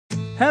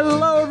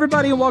Hello,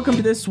 everybody, and welcome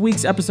to this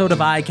week's episode of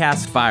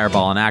iCast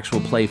Fireball, an actual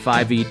play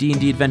 5e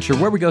D&D adventure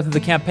where we go through the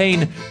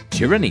campaign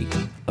Tyranny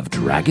of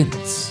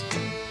Dragons.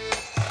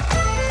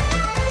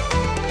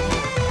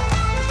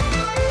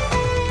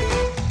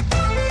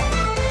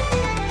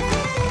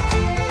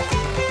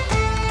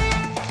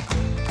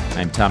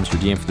 I'm Thomas,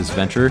 your DM for this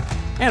adventure,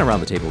 and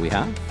around the table we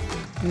have...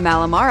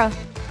 Malamara.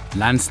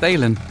 Lance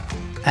Thalen.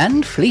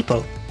 And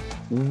Fleepo.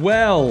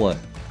 Well,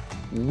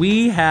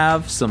 we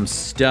have some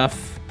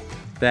stuff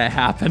that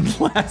happened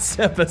last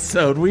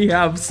episode. We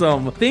have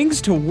some things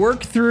to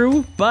work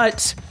through,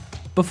 but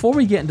before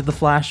we get into the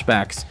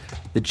flashbacks,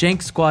 the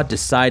Jank Squad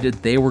decided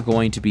they were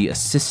going to be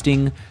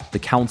assisting the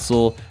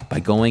council by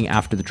going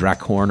after the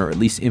Drakhorn, or at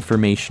least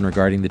information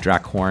regarding the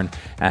Drakhorn,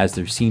 as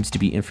there seems to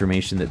be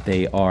information that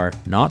they are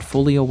not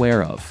fully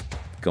aware of.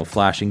 Go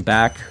flashing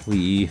back,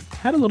 we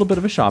had a little bit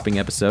of a shopping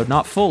episode.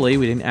 Not fully,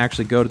 we didn't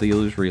actually go to the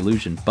Illusory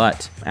Illusion,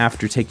 but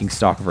after taking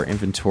stock of our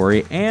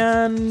inventory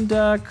and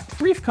a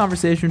brief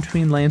conversation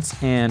between Lance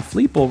and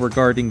Fleeple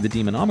regarding the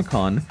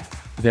Demonomicon,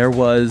 there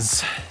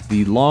was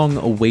the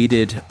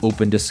long-awaited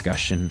open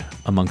discussion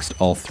amongst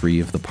all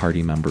three of the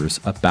party members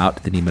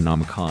about the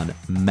Demonomicon,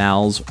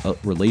 Mal's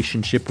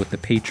relationship with the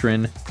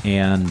patron,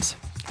 and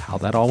how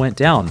that all went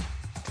down.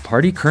 The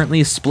party currently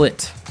is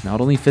split, not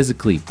only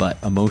physically, but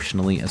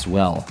emotionally as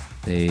well.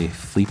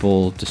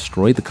 Fleeple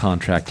destroyed the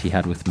contract he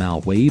had with Mal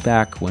way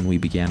back when we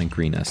began in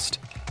Greenest,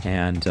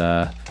 and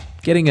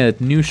getting a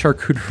new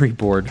charcuterie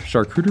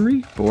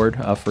board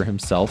for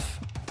himself.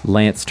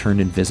 Lance turned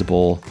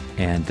invisible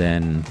and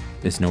then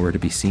is nowhere to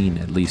be seen,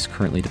 at least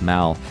currently to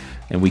Mal.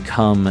 And we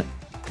come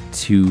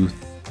to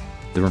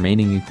the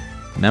remaining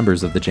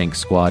members of the Jank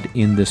Squad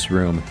in this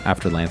room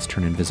after Lance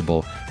turned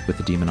invisible with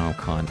the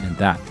Demonomicon, and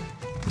that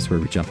is where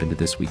we jump into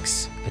this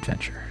week's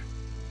adventure.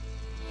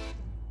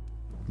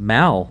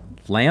 Mal,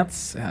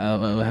 Lance,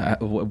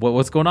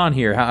 what's going on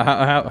here?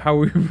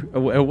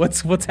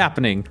 What's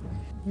happening?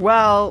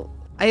 Well,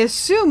 I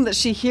assume that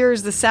she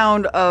hears the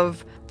sound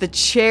of the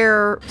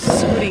chair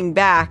scooting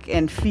back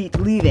and feet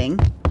leaving.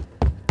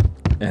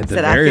 At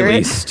the very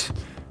least.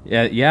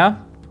 Yeah,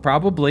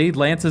 probably.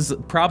 Lance is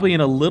probably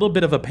in a little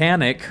bit of a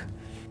panic.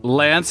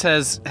 Lance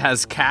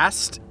has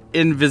cast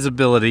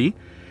invisibility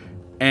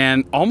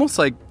and almost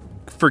like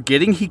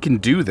forgetting he can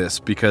do this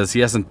because he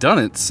hasn't done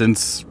it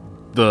since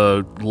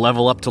the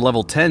level up to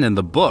level 10 in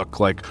the book.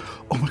 Like,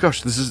 oh my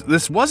gosh,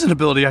 this was an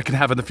ability I can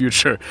have in the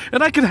future,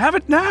 and I can have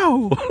it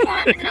now.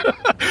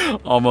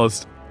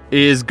 Almost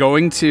is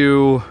going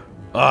to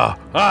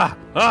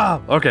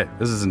okay,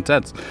 this is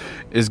intense.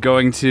 Is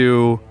going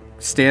to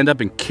stand up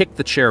and kick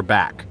the chair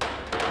back,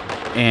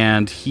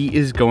 and he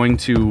is going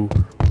to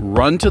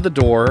run to the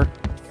door,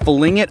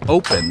 fling it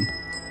open,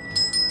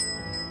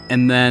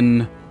 and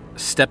then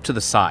step to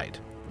the side,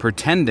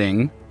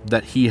 pretending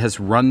that he has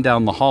run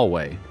down the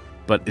hallway,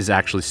 but is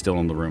actually still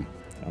in the room.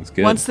 Sounds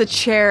good. Once the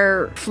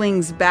chair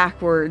flings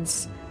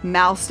backwards,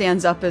 Mal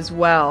stands up as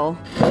well.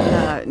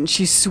 And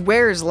she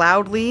swears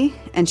loudly,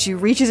 and she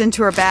reaches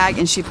into her bag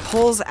and she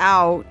pulls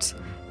out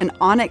an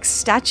onyx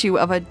statue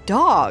of a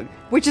dog,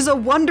 which is a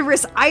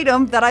wondrous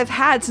item that I've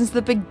had since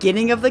the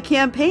beginning of the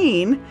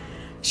campaign.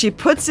 She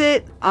puts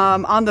it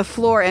on the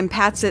floor and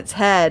pats its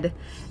head,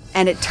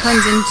 and it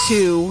turns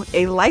into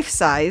a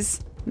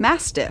life-size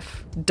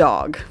Mastiff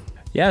dog.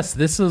 Yes,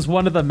 this is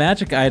one of the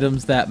magic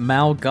items that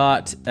Mal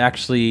got,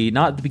 actually,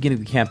 not at the beginning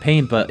of the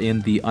campaign, but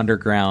in the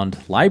underground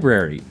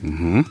library.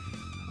 Mm-hmm.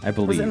 I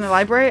believe. Was it in the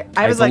library?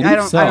 I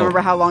don't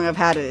remember how long I've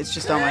had it. It's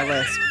just on my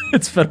list.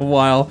 It's been a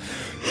while.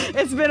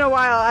 It's been a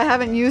while. I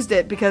haven't used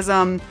it because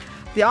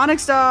the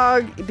Onyx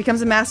dog, it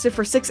becomes a Mastiff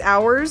for 6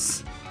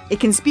 hours. It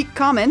can speak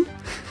common.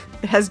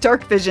 It has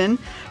dark vision.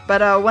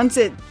 But once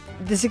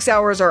the 6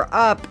 hours are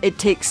up, it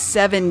takes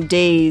 7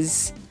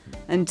 days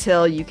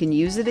until you can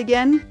use it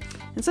again.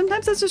 And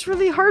sometimes that's just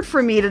really hard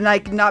for me to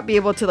not be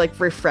able to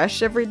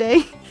refresh every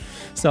day.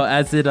 So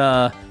as you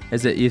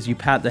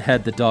pat the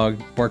head, the dog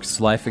barks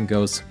to life and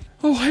goes,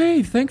 "Oh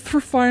hey, thanks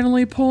for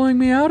finally pulling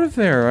me out of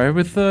there. I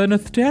was in a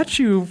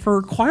statue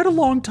for quite a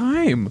long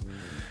time,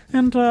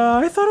 and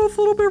I thought it was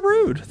a little bit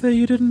rude that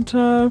you didn't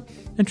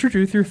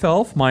introduce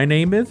yourself. My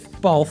name is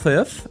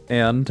Balthith,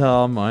 and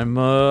I'm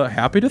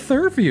happy to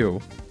serve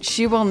you."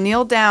 She will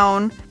kneel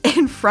down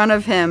in front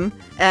of him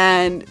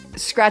and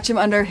scratch him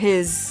under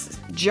his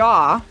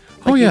jaw,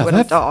 like you would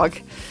a dog.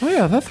 Oh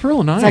yeah, that's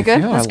real nice. Is that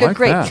good? Yeah, that's I good. like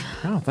Great. That.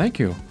 Oh, thank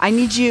you. I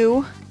need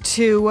you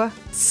to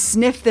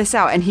sniff this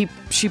out. And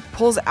she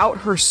pulls out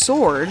her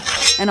sword,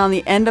 and on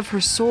the end of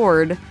her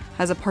sword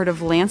has a part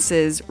of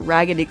Lance's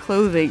raggedy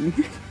clothing.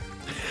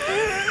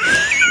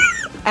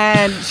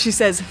 And she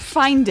says,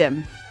 "Find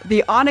him."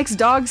 The Onyx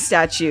dog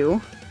statue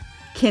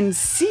can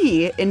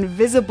see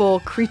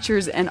invisible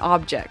creatures and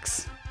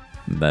objects.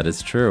 That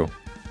is true.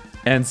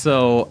 And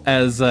so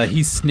as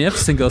he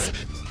sniffs and goes,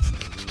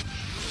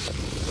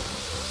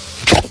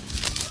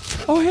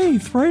 "Oh hey,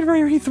 he's right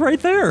there. He's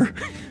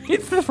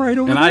right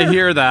over there." And I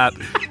hear that.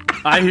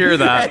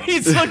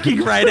 He's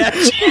looking right at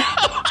you.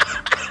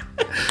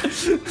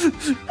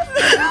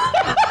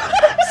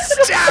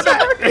 Stab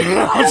it!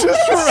 I'll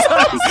just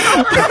run.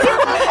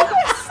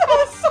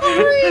 So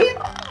sorry.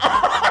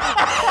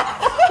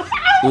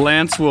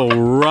 Lance will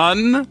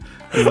run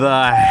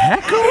the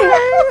heck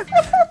away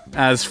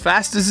as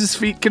fast as his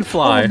feet can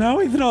fly. Oh, now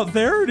he's not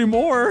there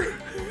anymore.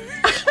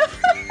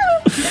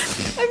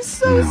 I'm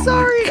so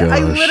sorry. I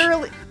gosh.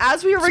 literally,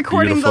 as we were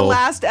recording beautiful. the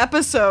last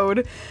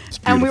episode,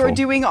 and we were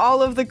beautiful. doing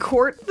all of the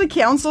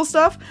council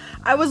stuff,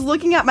 I was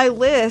looking at my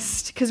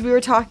list because we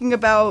were talking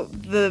about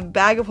the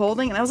bag of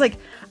holding, and I was like,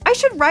 I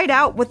should write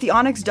out what the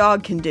Onyx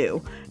dog can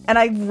do. And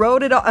I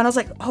wrote it all, and I was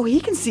like, oh, he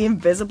can see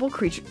invisible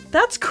creatures.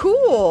 That's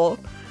cool.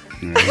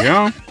 There you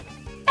go.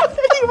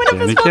 He went up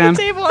Danny his on can. the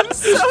table. I'm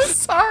so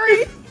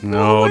sorry.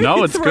 No,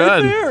 no, it's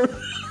right good. there.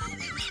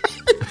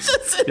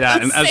 Yeah,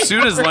 and as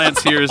soon as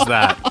Lance hears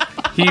that,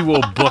 he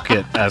will book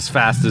it as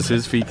fast as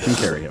his feet can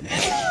carry him.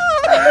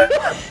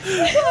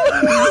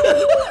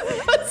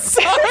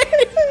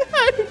 Sorry.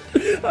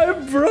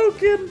 I'm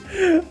broken.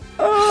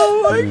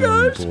 Oh my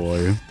gosh.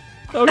 Boy.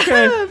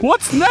 Okay.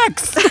 What's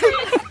next?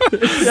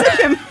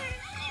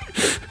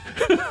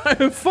 I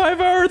have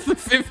 5 hours and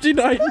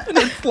 59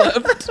 minutes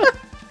left.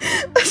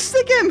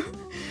 Stick him.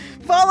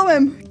 Follow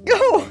him.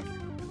 Go.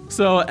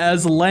 So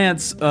as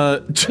Lance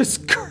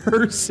just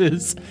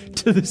curses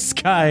to the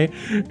sky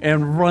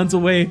and runs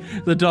away,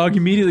 the dog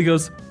immediately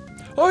goes,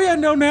 oh yeah,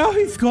 no, now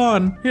he's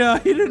gone. Yeah,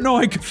 he didn't know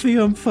I could see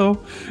him,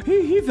 so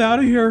he's out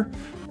of here.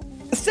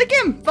 Stick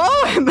him.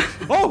 Follow him.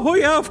 Oh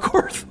yeah, of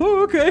course.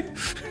 Oh, okay.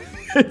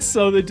 And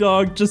so the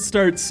dog just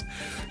starts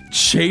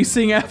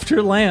chasing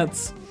after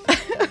Lance.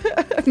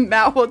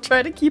 Mal will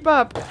try to keep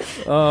up.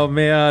 Oh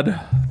man.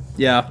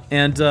 Yeah,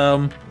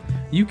 and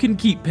you can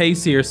keep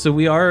pace here, so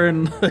we are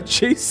in a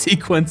chase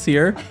sequence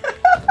here.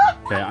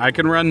 Okay, I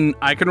can run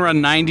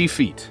 90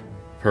 feet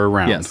per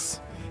round.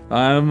 Yes.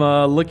 I'm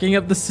looking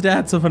at the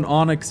stats of an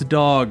Onyx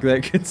dog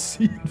that can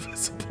see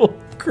invisible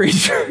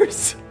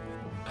creatures.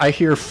 I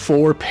hear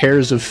 4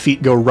 pairs of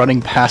feet go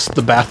running past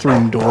the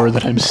bathroom door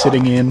that I'm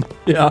sitting in.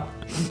 Yeah.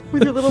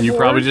 With your little You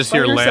board probably just by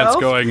hear Lance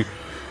yourself. going,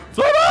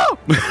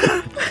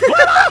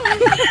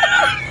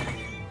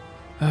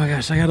 Oh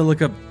gosh, I gotta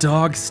look up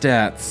dog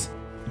stats.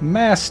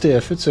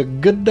 Mastiff, it's a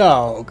good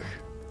dog.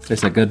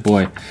 It's a good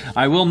boy.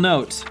 I will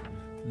note,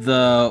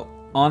 the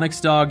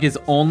Onyx dog is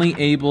only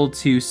able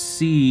to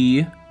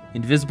see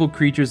invisible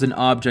creatures and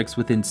objects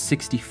within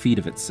 60 feet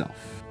of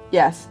itself.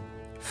 Yes.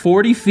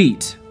 40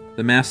 feet.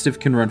 The Mastiff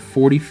can run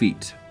 40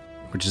 feet.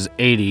 which is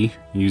 80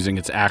 using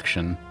its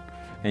action.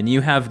 And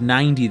you have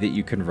 90 that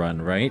you can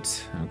run,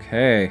 right?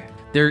 Okay.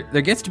 There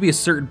gets to be a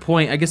certain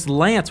point. I guess,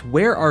 Lance,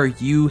 where are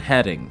you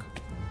heading?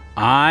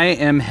 I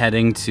am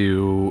heading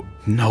to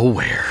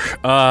nowhere.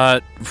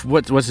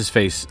 What's his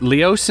face?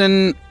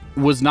 Leosin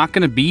was not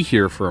going to be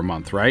here for a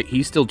month, right?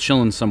 He's still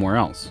chilling somewhere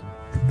else.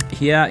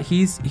 Yeah,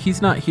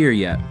 he's not here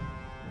yet.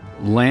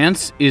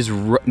 Lance is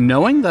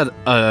knowing that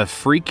a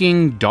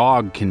freaking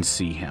dog can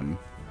see him.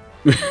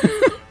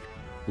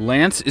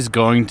 Lance is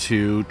going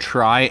to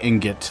try and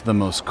get to the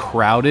most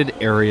crowded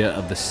area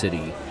of the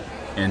city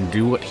and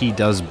do what he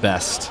does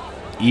best,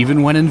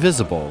 even when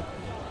invisible,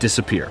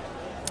 disappear.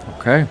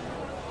 Okay.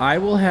 I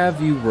will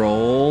have you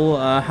roll.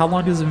 How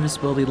long does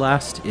invisibility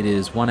last? It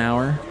is 1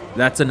 hour.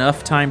 That's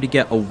enough time to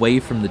get away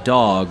from the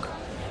dog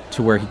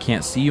to where he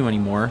can't see you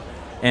anymore.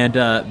 And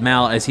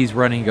Mal, as he's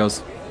running, he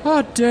goes,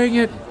 "Oh, dang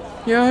it.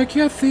 Yeah, I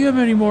can't see him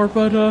anymore,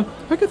 but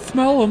I can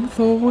smell him,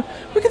 so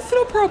we can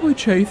still probably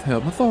chase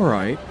him. It's all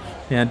right."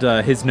 And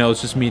his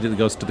nose just immediately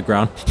goes to the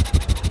ground.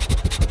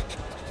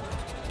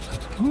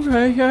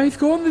 Okay, yeah, he's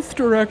going this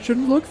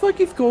direction. Looks like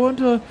he's going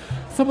to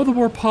some of the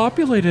more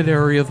populated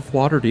areas of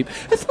Waterdeep.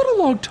 It's been a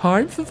long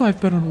time since I've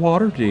been in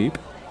Waterdeep.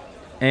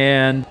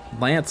 And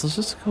Lance, let's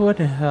just go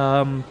ahead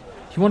and,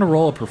 you want to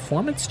roll a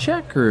performance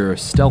check or a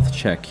stealth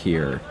check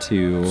here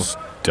to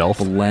Stealth?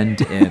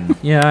 blend in?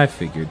 Yeah, I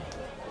figured.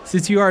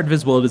 Since you are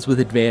invisible, it is with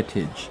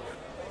advantage.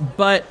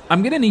 But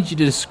I'm going to need you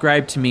to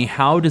describe to me,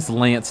 how does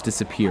Lance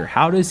disappear?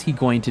 How is he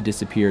going to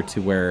disappear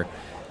to where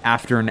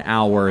after an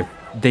hour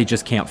they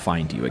just can't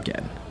find you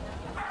again?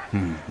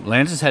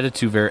 Lance is headed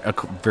to a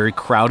very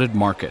crowded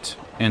market,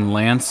 and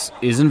Lance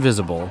is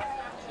invisible,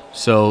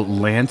 so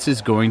Lance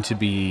is going to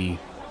be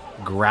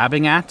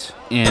grabbing at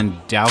and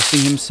dousing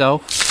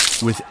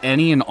himself with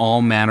any and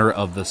all manner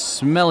of the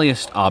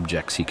smelliest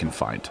objects he can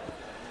find.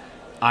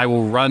 I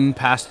will run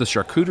past the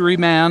charcuterie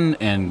man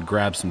and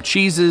grab some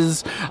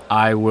cheeses.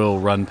 I will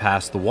run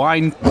past the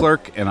wine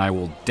clerk and I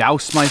will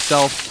douse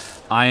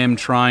myself. I am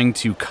trying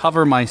to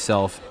cover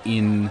myself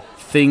in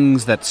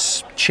things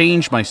that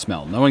change my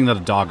smell, knowing that a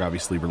dog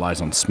obviously relies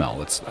on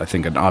smell. It's, I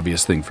think, an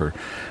obvious thing for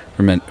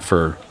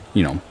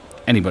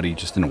anybody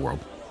just in the world.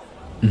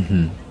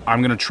 Mm-hmm.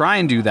 I'm going to try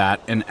and do that,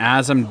 and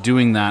as I'm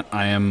doing that,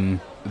 I am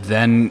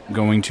then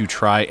going to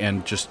try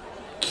and just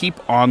keep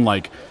on,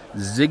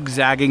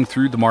 zigzagging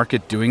through the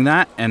market doing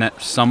that, and at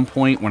some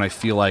point when I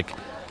feel like,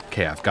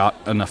 okay, I've got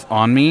enough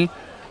on me,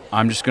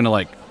 I'm just going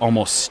to,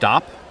 almost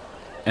stop,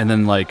 and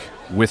then,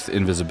 with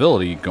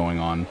invisibility going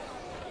on,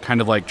 kind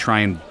of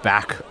try and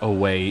back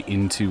away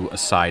into a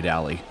side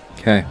alley.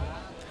 Okay.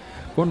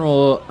 Go and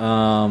roll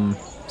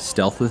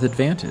stealth with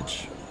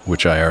advantage.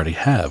 Which I already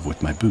have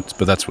with my boots,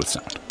 but that's with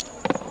sound.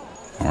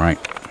 All right.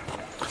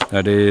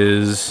 That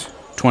is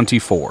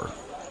 24.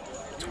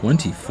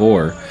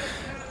 24.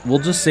 We'll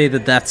just say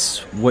that that's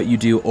what you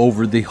do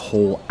over the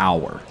whole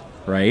hour,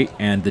 right?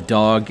 And the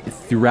dog,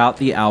 throughout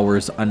the hour,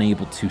 is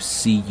unable to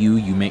see you.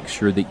 You make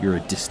sure that you're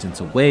a distance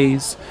away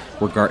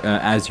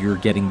as you're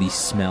getting these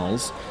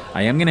smells.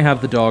 I am going to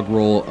have the dog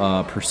roll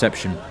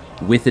perception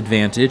with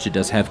advantage. It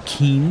does have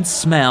keen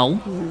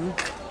smell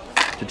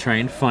to try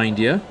and find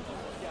you.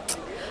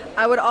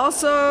 I would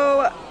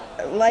also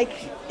like,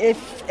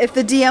 if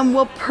the DM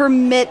will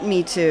permit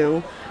me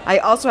to, I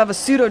also have a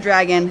pseudo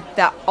dragon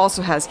that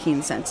also has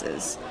keen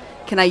senses.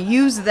 Can I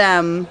use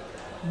them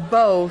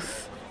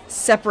both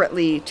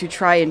separately to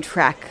try and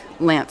track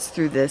Lance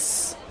through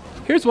this?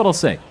 Here's what I'll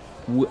say.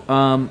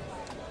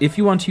 If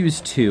you want to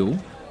use 2,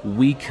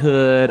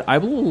 I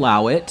will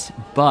allow it,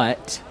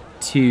 but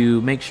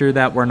to make sure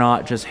that we're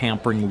not just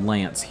hampering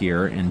Lance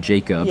here and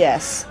Jacob.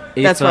 Yes,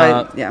 that's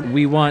right. Yeah.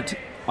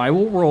 I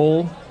will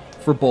roll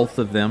for both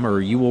of them, or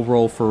you will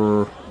roll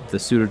for the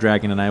pseudo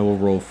dragon and I will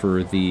roll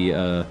for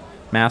the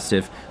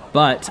mastiff,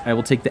 but I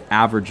will take the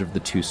average of the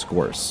 2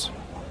 scores.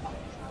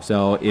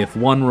 So if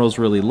one rolls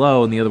really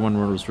low and the other one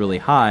rolls really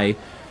high,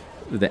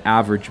 the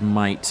average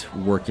might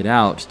work it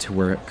out to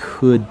where it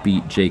could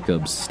beat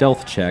Jacob's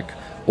stealth check,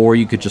 or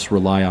you could just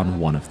rely on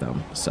one of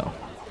them. So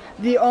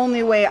the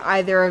only way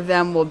either of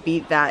them will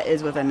beat that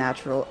is with a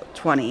natural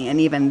 20, and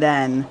even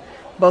then,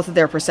 both of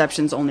their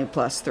perceptions only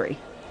 +3.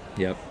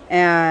 Yep.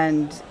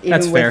 And even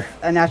That's with fair.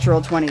 a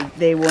natural 20,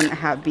 they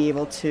wouldn't be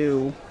able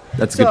to.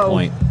 That's a good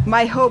point.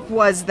 My hope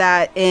was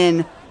that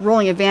in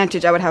rolling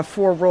advantage, I would have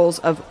 4 rolls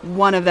of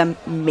one of them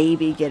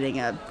maybe getting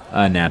a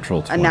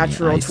natural 20. A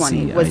natural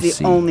 20 was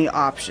the only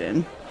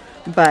option.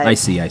 But I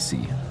see.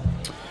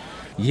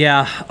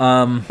 Yeah.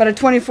 But a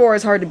 24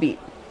 is hard to beat.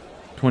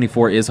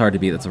 24 is hard to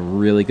beat. That's a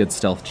really good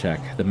stealth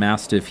check. The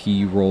Mastiff,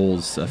 he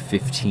rolls a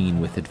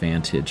 15 with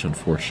advantage,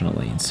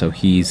 unfortunately. And so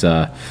he's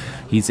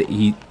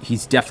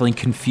definitely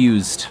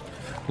confused.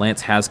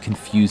 Lance has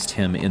confused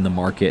him in the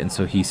market, and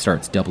so he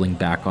starts doubling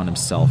back on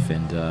himself.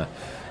 And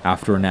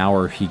after an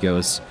hour, he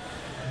goes,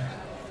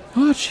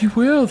 "Oh, gee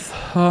whiz.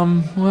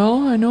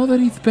 Well, I know that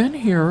he's been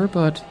here,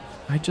 but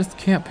I just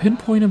can't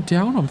pinpoint him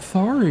down. I'm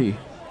sorry."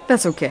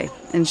 That's okay.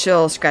 And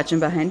she'll scratch him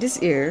behind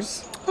his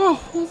ears.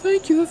 "Oh, well,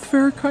 thank you. That's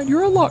very kind.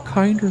 You're a lot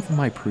kinder than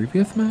my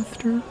previous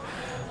master.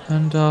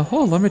 And,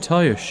 let me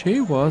tell you,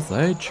 she was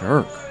a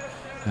jerk.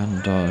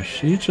 And,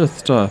 she'd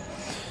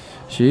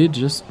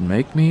just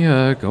make me,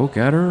 go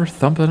get her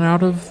thumping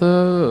out of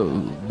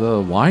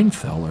the wine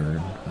cellar.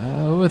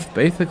 That was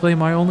basically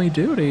my only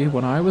duty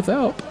when I was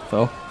out.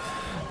 So,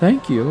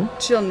 thank you."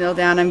 She'll kneel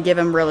down and give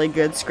him really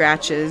good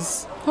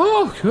scratches.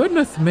 "Oh,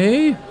 goodness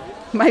me.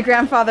 My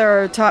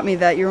grandfather taught me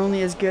that you're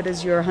only as good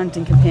as your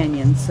hunting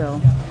companion, so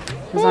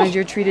as long as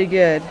you're treated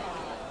good."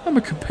 I'm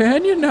a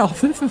companion now.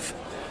 This is...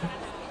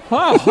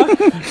 Wow.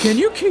 Can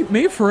you keep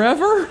me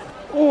forever?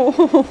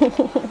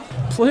 Oh.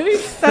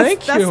 Please?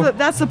 Thank you.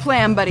 That's the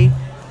plan, buddy.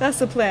 That's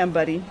the plan,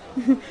 buddy.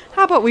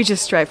 How about we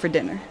just strive for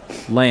dinner?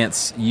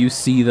 Lance, you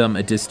see them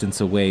a distance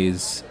away,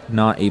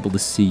 not able to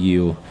see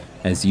you,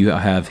 as you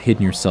have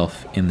hidden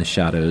yourself in the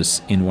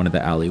shadows in one of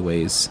the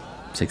alleyways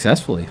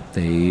successfully.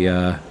 They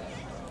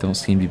don't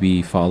seem to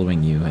be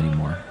following you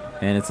anymore.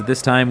 And it's at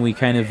this time we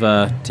kind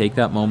of take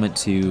that moment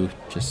to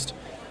just...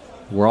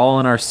 We're all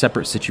in our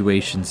separate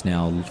situations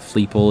now.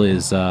 Fleeple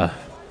is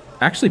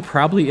actually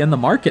probably in the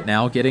market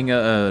now, getting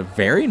a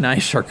very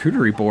nice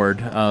charcuterie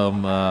board.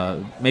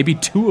 Maybe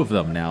 2 of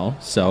them now.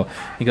 So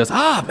he goes,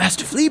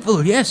 Master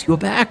Fleeple, yes, you're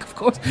back. Of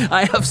course,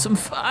 I have some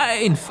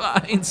fine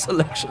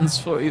selections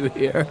for you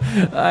here.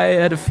 I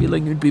had a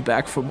feeling you'd be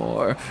back for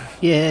more.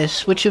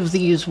 Yes, which of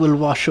these will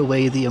wash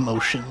away the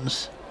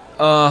emotions?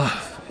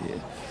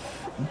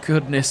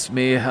 Goodness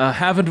me,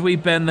 haven't we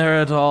been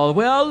there at all?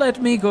 Well,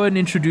 let me go and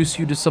introduce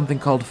you to something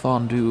called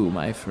fondue,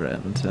 my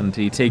friend. And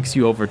he takes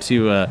you over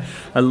to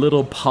a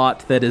little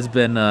pot that has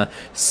been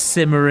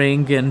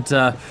simmering. And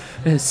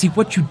see,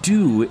 what you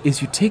do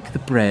is you take the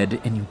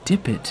bread and you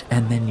dip it,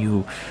 and then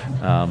you...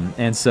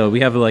 and so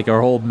we have like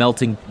our whole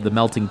melting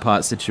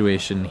pot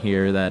situation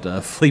here that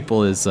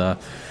Fleeple is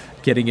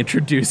getting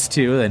introduced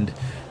to, and...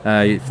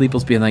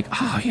 Fleeple's being like,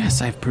 "Oh,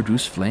 yes, I've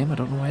produced flame. I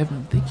don't know why I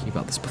haven't been thinking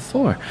about this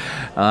before."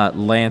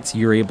 Lance,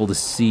 you're able to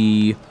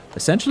see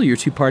essentially your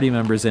 2 party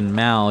members, and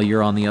Mal,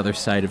 you're on the other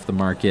side of the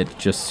market,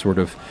 just sort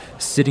of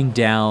sitting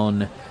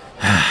down,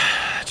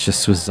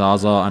 just with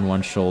Zaza on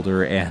one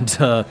shoulder, and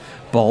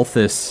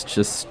Balthus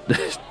just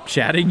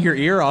chatting your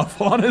ear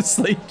off,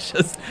 honestly,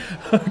 just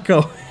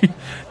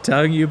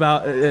telling you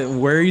about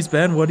where he's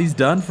been, what he's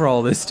done for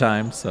all this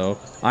time. So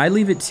I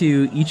leave it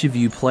to each of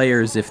you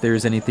players if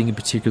there's anything in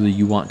particular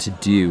you want to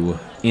do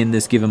in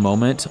this given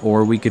moment,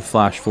 or we could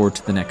flash forward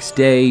to the next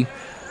day.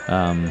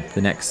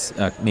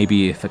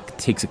 Maybe if it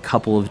takes a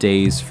couple of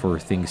days for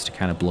things to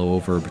kind of blow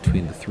over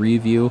between the 3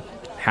 of you,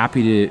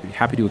 happy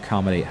to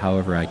accommodate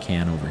however I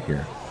can over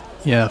here.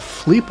 Yeah,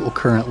 Fleeple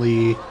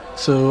currently...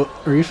 So,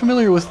 are you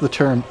familiar with the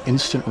term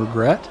instant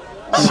regret?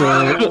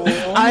 So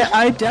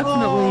I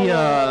definitely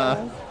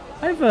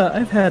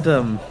I've had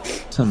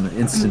some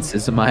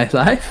instances in my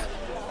life.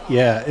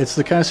 yeah, it's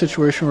the kind of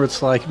situation where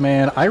it's like,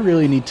 man, I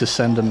really need to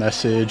send a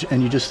message,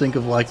 and you just think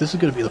of like, this is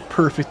going to be the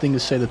perfect thing to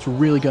say that's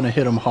really going to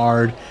hit them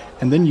hard,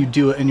 and then you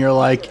do it, and you're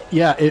like,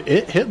 yeah,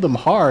 it hit them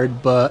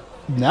hard, but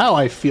now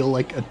I feel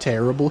like a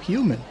terrible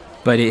human.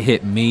 But it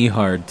hit me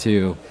hard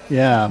too.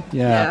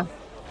 Yeah.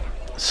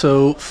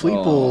 So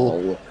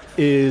Fleeple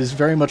is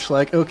very much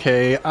like,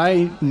 okay,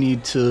 I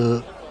need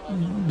to...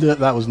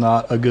 that was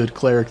not a good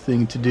cleric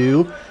thing to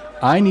do.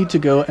 I need to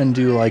go and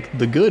do, like,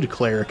 the good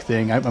cleric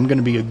thing. I'm going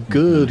to be a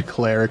good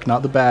cleric,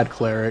 not the bad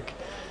cleric.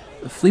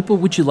 Fleeple,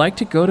 would you like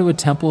to go to a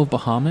Temple of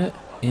Bahamut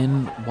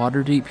in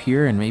Waterdeep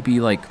here and maybe,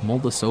 like,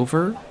 mold us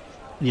over?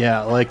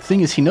 Yeah, like,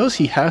 thing is, he knows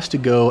he has to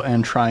go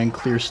and try and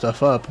clear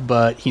stuff up,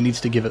 but he needs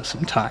to give it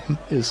some time,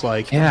 is,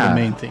 like, the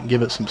main thing.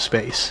 Give it some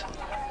space.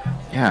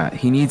 Yeah,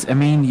 he needs... I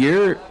mean,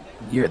 you're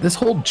this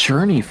whole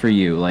journey for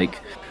you, like...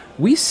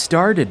 We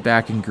started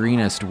back in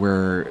Greenest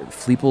where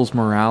Fleeple's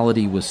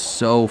morality was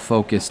so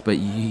focused, but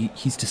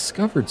he's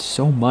discovered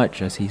so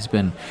much as he's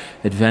been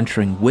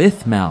adventuring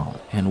with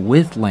Mal and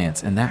with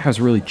Lance, and that has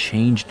really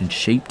changed and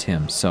shaped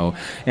him. So,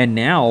 and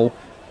now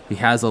he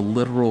has a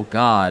literal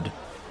god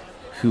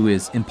who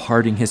is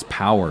imparting his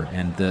power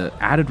and the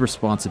added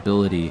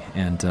responsibility.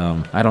 And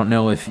I don't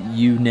know if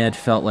you, Ned,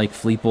 felt like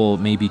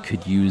Fleeple maybe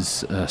could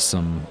use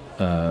some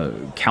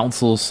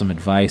counsel, some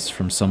advice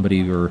from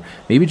somebody, or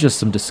maybe just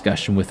some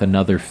discussion with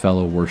another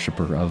fellow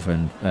worshiper of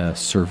a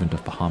servant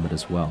of Bahamut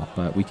as well.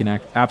 But we can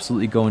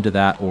absolutely go into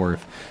that, or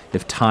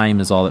if time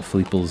is all that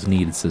Fleeple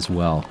needs as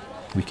well,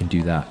 we can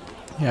do that.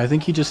 Yeah, I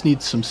think he just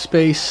needs some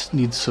space,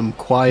 needs some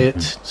quiet,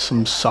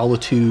 some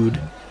solitude,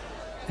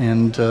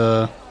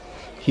 and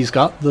he's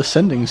got the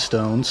sending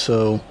stone,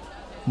 so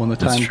when the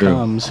time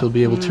comes, he'll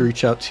be able to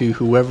reach out to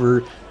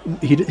whoever...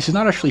 He's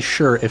not actually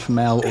sure if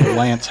Mal or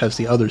Lance has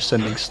the other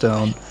sending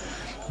stone,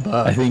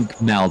 but... I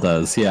think Mal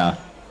does, yeah.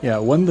 Yeah,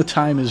 when the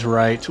time is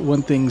right,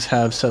 when things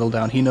have settled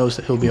down, he knows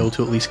that he'll be able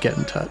to at least get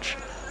in touch.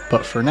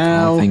 But for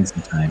now, things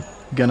in time.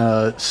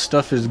 Gonna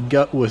stuff his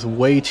gut with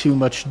way too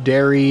much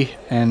dairy,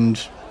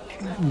 and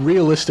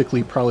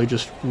realistically probably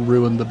just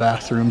ruin the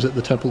bathrooms at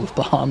the Temple of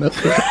Bahamut.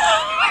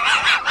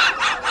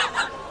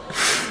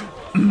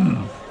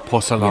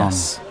 Porcelain.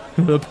 Yes.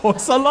 The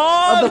porcelain!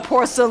 Oh, the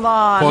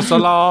porcelain!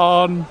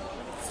 Porcelain!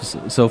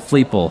 So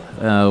Fleeple,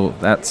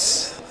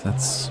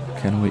 that's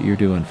kind of what you're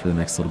doing for the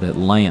next little bit.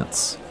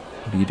 Lance,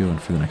 what are you doing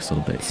for the next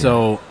little bit here?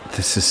 So,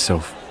 this is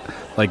so...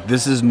 Like,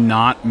 this is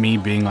not me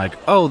being like,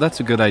 oh,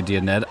 that's a good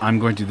idea, Ned.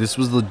 This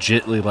was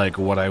legitly, like,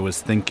 what I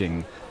was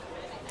thinking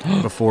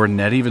before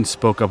Ned even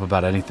spoke up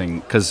about anything.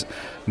 Because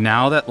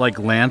now that, like,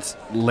 Lance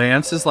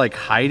is, like,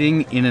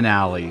 hiding in an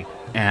alley,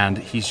 and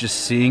he's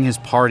just seeing his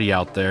party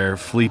out there,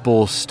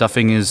 Fleeple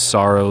stuffing his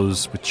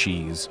sorrows with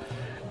cheese,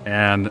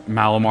 and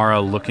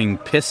Malamara looking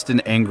pissed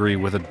and angry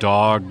with a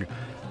dog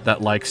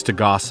that likes to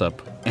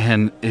gossip,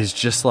 and is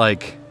just,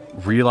 like,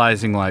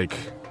 realizing, like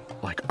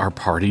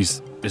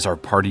is our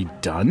party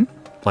done?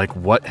 Like,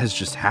 what has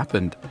just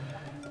happened?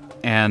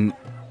 And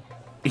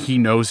he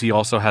knows he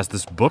also has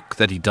this book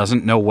that he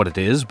doesn't know what it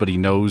is, but he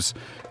knows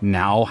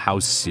now how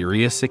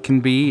serious it can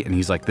be, and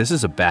he's like, this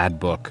is a bad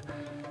book.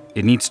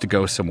 It needs to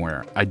go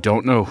somewhere. I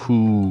don't know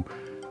who...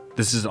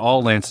 This is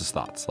all Lance's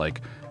thoughts. Like,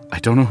 I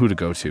don't know who to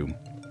go to.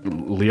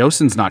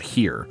 Leosin's not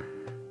here,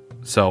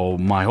 so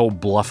my whole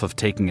bluff of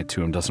taking it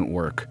to him doesn't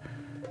work.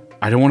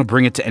 I don't want to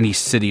bring it to any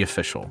city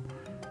official.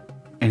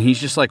 And he's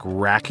just, like,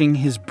 racking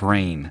his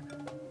brain,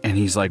 and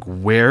he's like,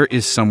 where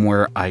is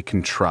somewhere I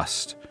can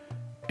trust?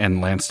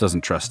 And Lance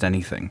doesn't trust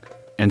anything.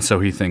 And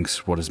so he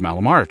thinks, what does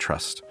Malamara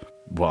trust?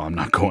 Well, I'm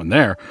not going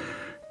there.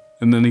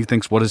 And then he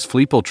thinks, what does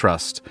Fleeple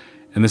trust?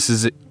 And this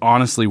is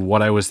honestly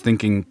what I was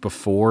thinking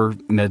before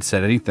Ned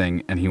said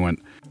anything, and he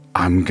went,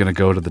 I'm going to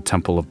go to the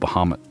Temple of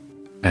Bahamut.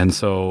 And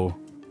so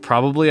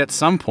probably at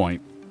some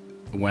point,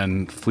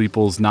 when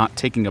Fleeple's not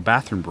taking a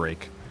bathroom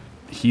break,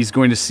 he's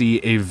going to see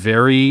a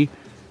very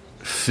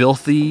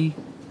filthy,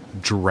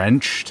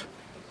 drenched,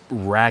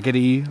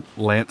 raggedy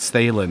Lance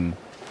Thalen,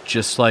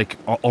 just like,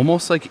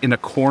 almost like in a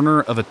corner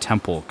of a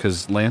temple,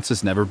 because Lance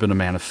has never been a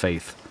man of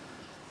faith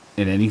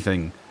in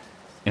anything.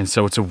 And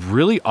so it's a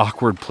really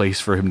awkward place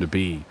for him to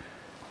be.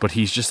 But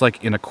he's just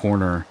like in a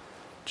corner,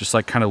 just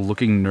like kind of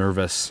looking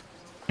nervous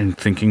and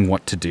thinking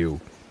what to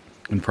do.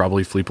 And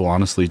probably Fleeple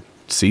honestly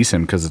sees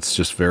him because it's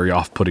just very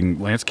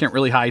off-putting. Lance can't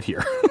really hide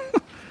here.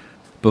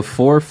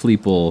 Before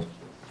Fleeple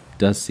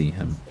does see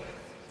him,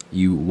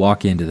 you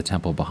walk into the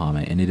Temple of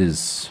Bahamut, and it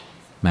is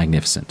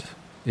magnificent.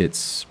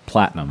 It's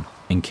platinum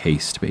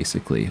encased,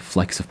 basically.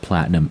 Flecks of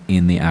platinum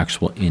in the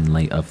actual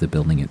inlay of the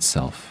building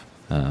itself.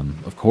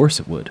 Of course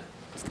it would.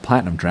 It's the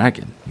Platinum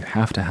Dragon. You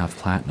have to have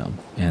platinum.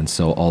 And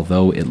so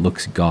although it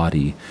looks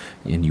gaudy,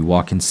 and you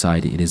walk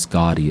inside, it is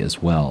gaudy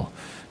as well.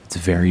 It's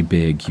very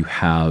big. You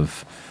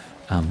have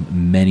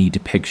many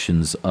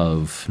depictions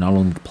of not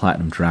only the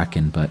Platinum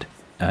Dragon, but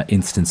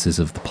instances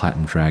of the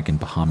Platinum Dragon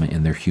Bahamut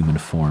in their human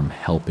form,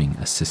 helping,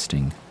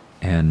 assisting.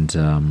 And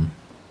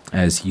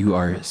As you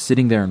are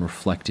sitting there and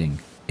reflecting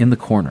in the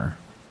corner,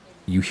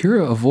 you hear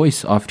a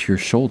voice off to your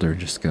shoulder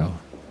just go,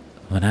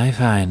 "When I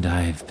find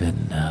I've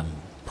been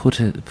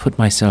put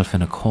myself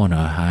in a corner,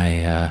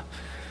 I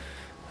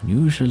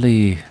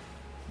usually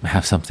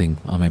have something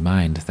on my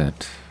mind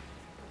that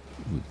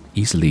would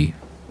easily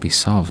be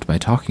solved by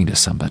talking to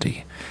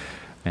somebody."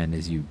 And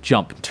as you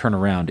jump and turn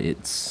around,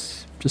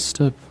 it's just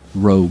a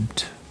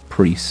robed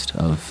priest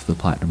of the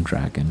Platinum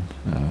Dragon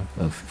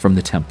from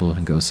the temple,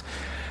 and goes,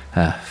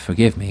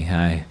 "Forgive me,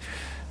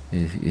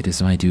 it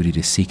is my duty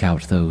to seek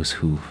out those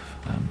who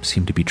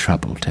seem to be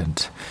troubled,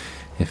 and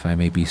if I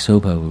may be so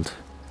bold,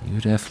 you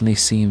definitely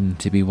seem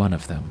to be one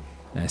of them."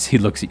 As he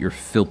looks at your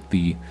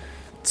filthy,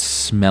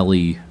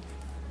 smelly,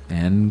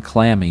 and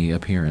clammy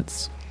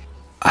appearance.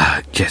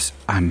 Yes,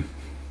 I'm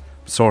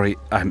sorry.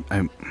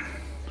 I'm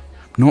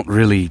not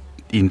really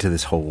into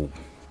this whole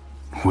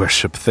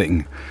worship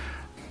thing.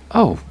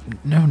 Oh,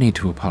 no need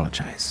to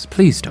apologize.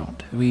 Please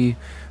don't. We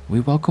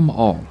welcome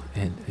all.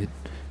 It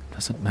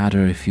doesn't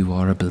matter if you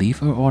are a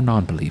believer or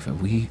non-believer.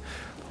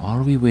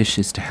 All we wish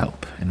is to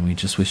help, and we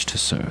just wish to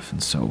serve.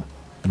 And so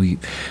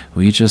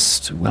we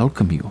just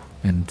welcome you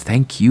and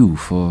thank you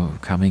for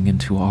coming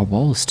into our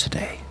walls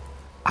today.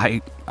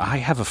 I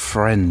have a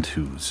friend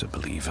who's a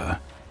believer.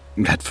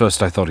 At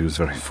first I thought he was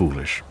very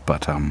foolish,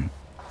 but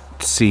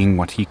seeing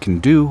what he can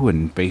do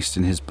and based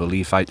in his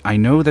belief, I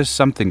know there's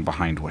something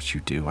behind what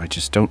you do. I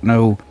just don't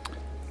know.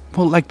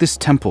 Well, like this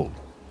temple,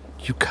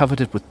 you covered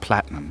it with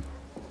platinum,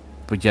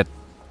 but yet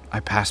I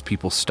pass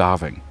people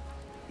starving.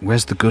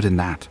 Where's the good in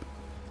that?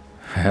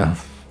 Well,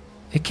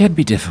 it can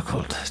be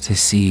difficult to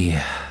see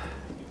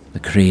the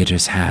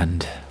Creator's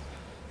hand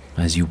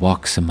as you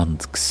walk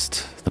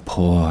amongst the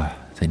poor,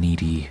 the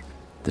needy,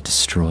 the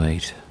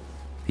destroyed,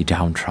 the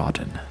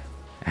downtrodden.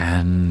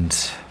 And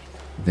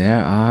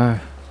there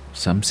are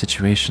some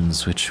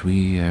situations which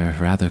we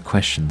rather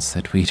questions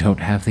that we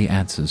don't have the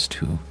answers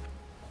to.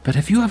 But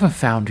have you ever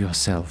found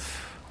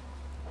yourself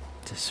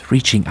just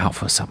reaching out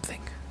for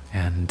something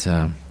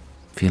and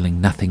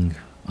feeling nothing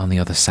on the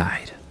other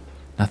side?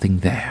 Nothing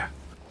there?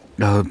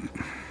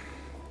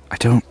 I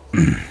don't...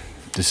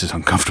 This is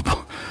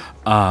uncomfortable.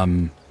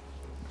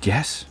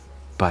 Yes,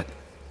 but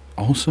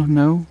also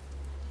no.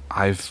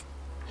 I've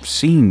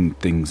seen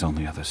things on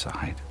the other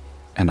side,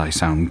 and I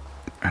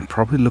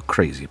probably look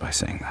crazy by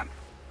saying that.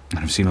 And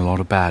I've seen a lot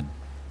of bad.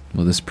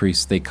 Well, this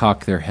priest, they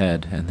cock their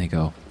head and they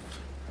go,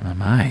 "Oh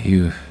my,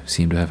 you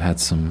seem to have had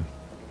some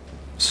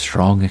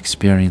strong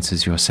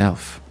experiences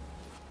yourself."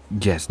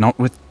 Yes, not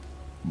with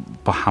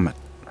Bahamut,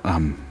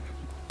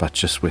 but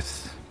just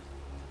with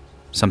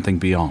something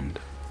beyond.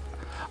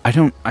 I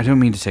don't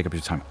mean to take up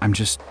your time.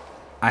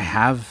 I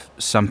have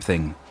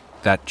something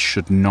that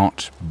should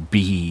not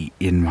be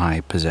in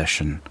my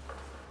possession.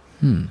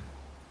 And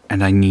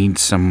I need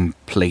some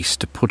place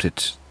to put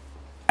it.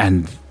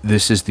 And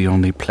this is the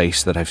only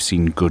place that I've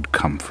seen good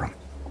come from.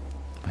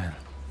 Well,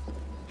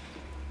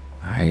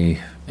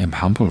 I am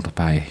humbled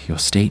by your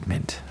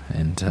statement,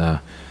 and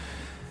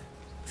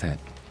that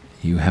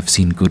you have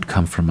seen good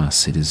come from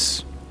us. It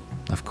is,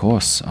 of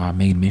course, our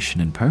main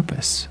mission and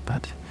purpose,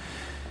 but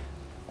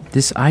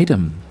this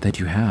item that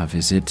you have,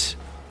 is it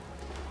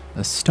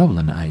a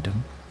stolen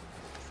item?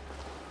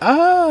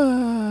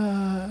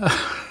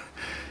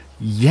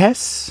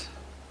 Yes.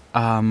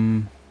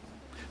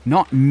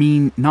 Not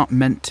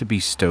meant to be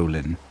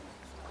stolen.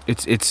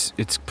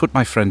 It's put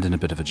my friend in a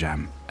bit of a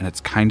jam, and it's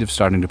kind of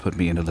starting to put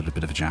me in a little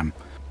bit of a jam.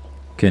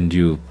 Do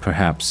you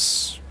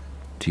perhaps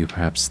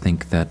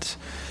think that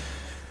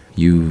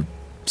you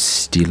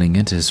stealing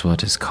it is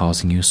what is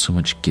causing you so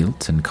much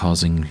guilt and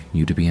causing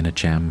you to be in a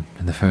jam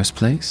in the first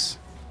place?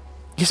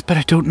 Yes, but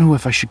I don't know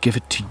if I should give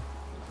it to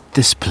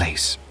this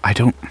place.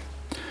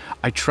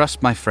 I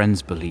trust my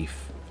friend's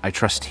belief. I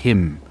trust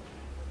him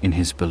in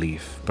his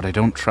belief, but I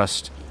don't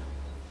trust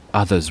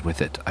others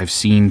with it. I've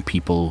seen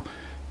people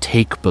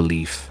take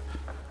belief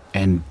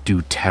and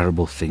do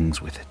terrible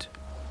things with it.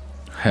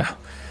 Well,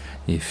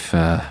 if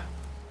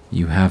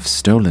you have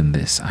stolen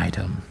this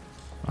item,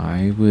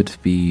 I would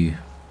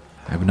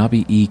not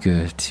be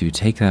eager to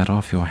take that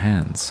off your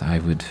hands. I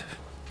would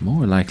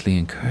more likely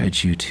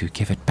encourage you to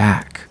give it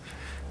back,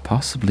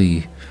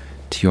 possibly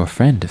to your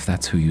friend if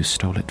that's who you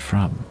stole it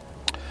from.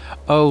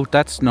 Oh,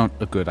 that's not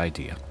a good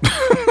idea.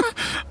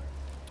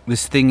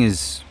 This thing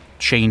is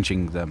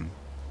changing them.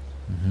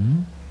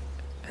 Mm-hmm.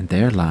 And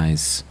there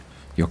lies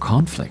your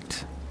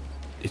conflict.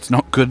 It's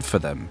not good for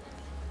them.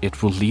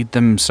 It will lead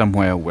them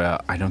somewhere where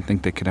I don't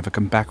think they can ever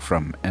come back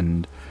from,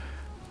 and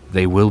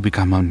they will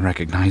become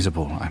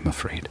unrecognizable, I'm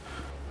afraid.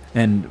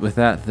 And with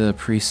that, the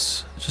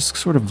priest just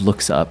sort of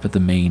looks up at the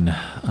main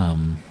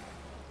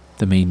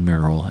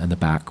mural in the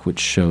back, which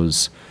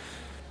shows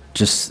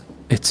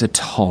it's a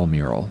tall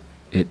mural.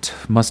 It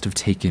must have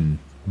taken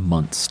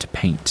months to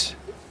paint,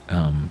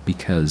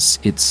 because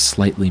it's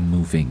slightly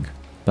moving,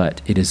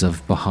 but it is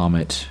of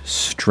Bahamut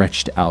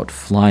stretched out,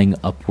 flying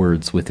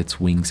upwards with its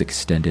wings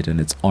extended and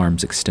its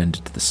arms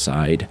extended to the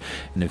side,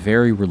 in a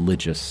very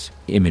religious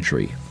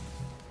imagery,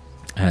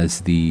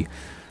 as the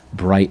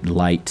bright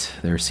light.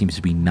 There seems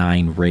to be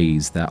 9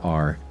 rays that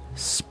are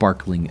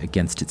sparkling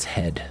against its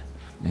head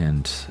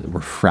and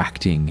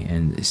refracting,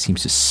 and it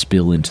seems to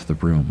spill into the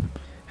room.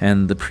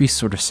 And the priest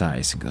sort of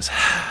sighs and goes,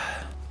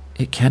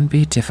 "It can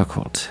be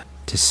difficult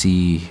to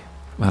see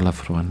a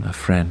loved one, a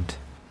friend,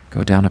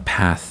 go down a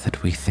path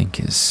that we think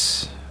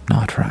is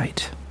not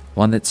right.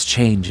 One that's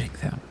changing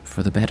them,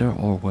 for the better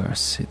or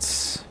worse.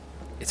 It's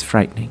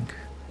frightening.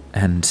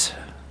 And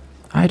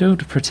I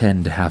don't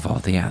pretend to have all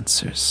the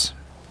answers.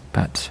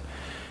 But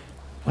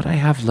what I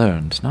have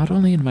learned, not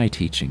only in my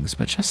teachings,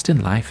 but just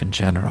in life in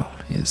general,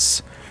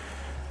 is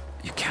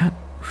you can't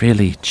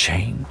really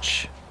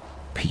change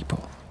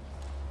people.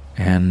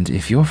 And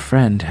if your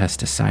friend has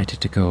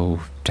decided to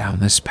go down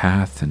this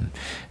path, and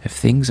if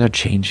things are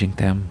changing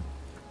them,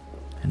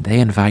 and they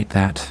invite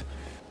that,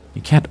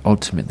 you can't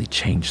ultimately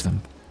change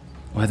them.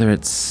 Whether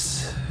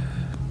it's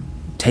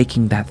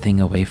taking that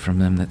thing away from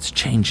them that's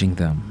changing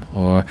them,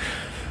 or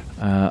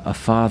a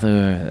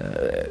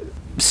father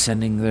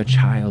sending their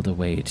child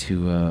away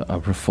to a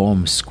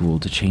reform school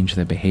to change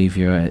their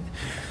behavior.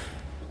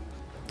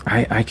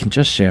 I can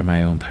just share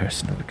my own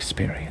personal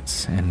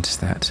experience, and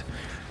that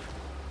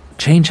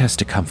change has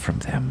to come from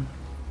them.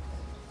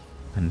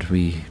 And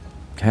we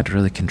can't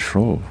really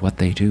control what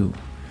they do.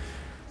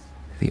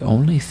 The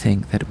only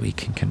thing that we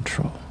can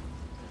control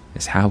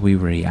is how we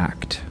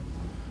react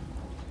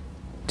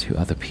to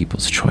other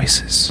people's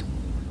choices.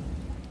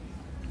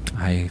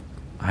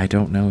 I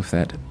don't know if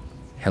that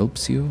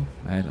helps you.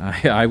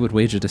 I would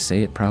wager to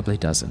say it probably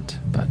doesn't,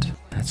 but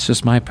that's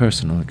just my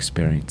personal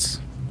experience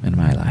in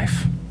my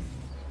life."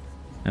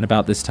 And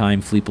about this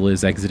time, Fleeple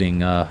is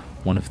exiting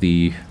one of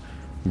the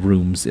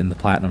rooms in the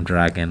Platinum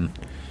Dragon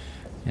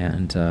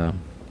and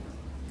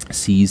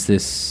sees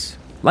this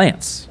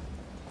Lance,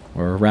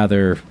 or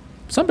rather,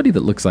 somebody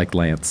that looks like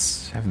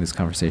Lance, having this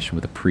conversation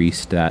with a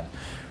priest that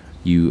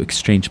you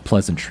exchanged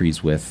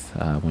pleasantries with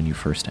when you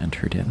first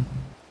entered in.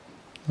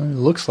 It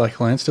looks like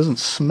Lance, doesn't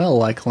smell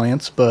like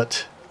Lance,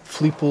 but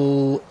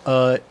Fleeple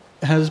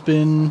has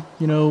been,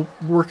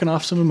 working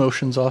off some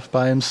emotions off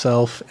by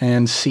himself,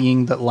 and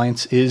seeing that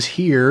Lance is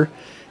here,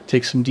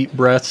 take some deep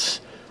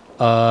breaths.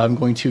 I'm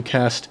going to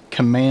cast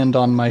Command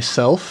on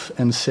myself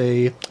and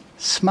say,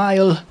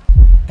 "Smile,"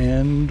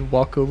 and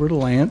walk over to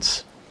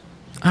Lance.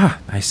 Ah,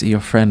 I see your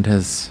friend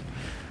has...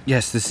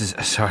 Yes, this is...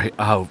 Sorry.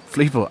 Oh,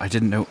 Fleeple, I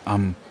didn't know.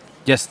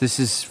 Yes, this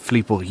is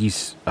Fleeple.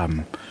 He's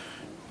a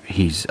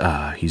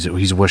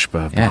worshipper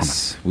of Bahamut.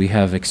 Yes, we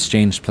have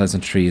exchanged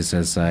pleasantries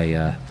as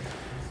I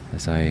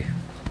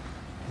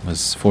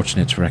was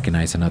fortunate to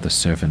recognize another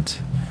servant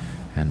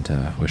and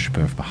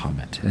worshipper of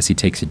Bahamut, as he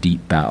takes a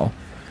deep bow.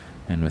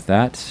 And with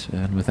that,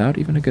 and without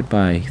even a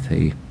goodbye,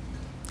 they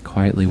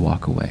quietly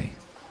walk away.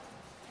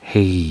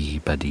 Hey,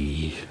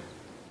 buddy.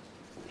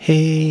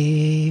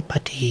 Hey,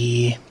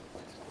 buddy.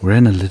 We're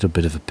in a little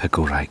bit of a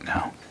pickle right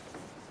now.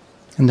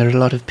 And there are a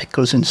lot of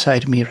pickles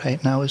inside me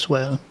right now as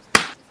well.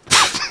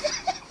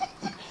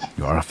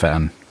 You are a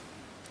fan.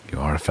 You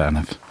are a fan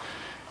of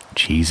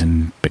cheese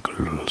and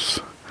pickles.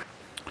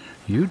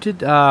 You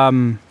did,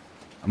 I'm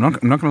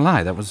not gonna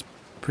lie, that was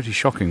pretty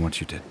shocking what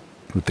you did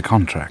with the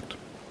contract.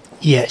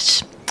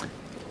 Yes.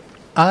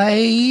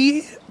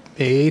 I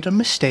made a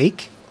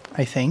mistake,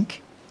 I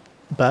think.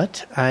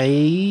 But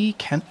I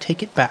can't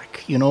take it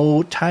back.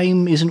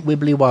 Time isn't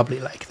wibbly-wobbly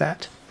like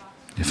that.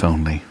 If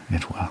only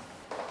it were.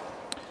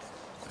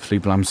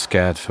 Fleeple, I'm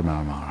scared for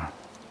Malamara.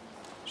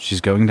 She's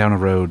going down a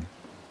road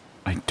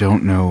I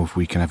don't know if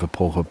we can ever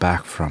pull her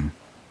back from.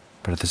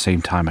 But at the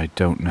same time, I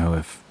don't know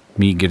if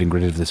me getting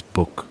rid of this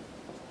book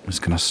is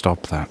going to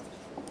stop that.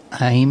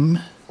 I'm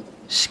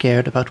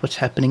scared about what's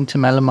happening to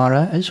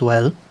Malamara as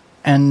well.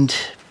 And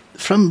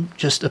from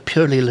just a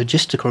purely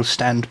logistical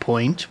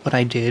standpoint, what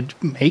I did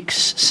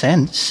makes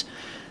sense.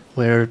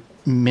 We're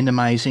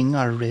minimizing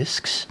our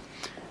risks.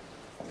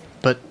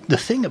 But the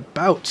thing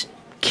about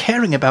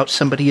caring about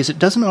somebody is it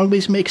doesn't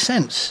always make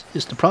sense,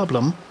 is the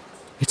problem.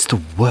 It's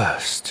the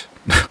worst.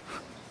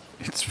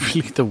 It's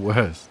really the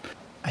worst.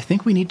 I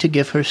think we need to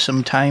give her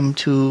some time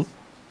to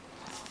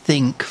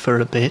think for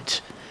a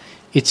bit.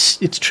 It's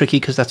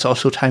tricky because that's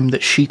also time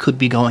that she could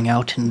be going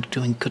out and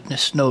doing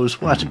goodness knows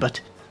what,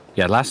 but...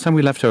 Yeah, last time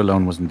we left her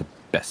alone wasn't the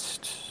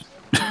best.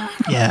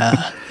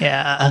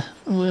 Yeah.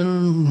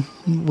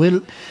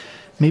 We'll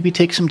maybe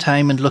take some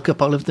time and look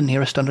up all of the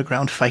nearest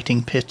underground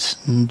fighting pits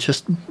and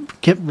just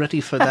get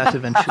ready for that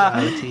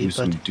eventuality.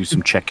 Do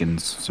some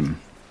check-ins.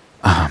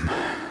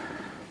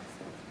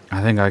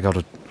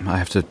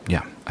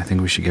 I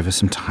think we should give her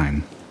some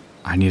time.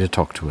 I need to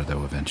talk to her,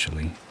 though,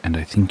 eventually. And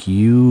I think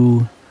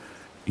you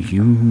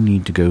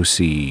need to go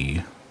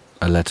see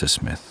a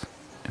lettersmith.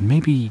 And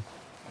maybe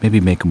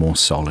make a more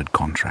solid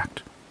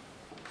contract.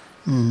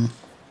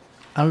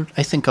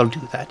 I think I'll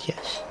do that,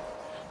 yes.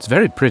 It's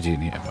very pretty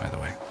in here, by the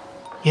way.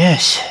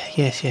 Yes.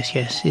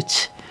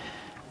 It's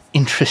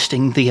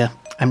interesting.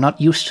 I'm not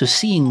used to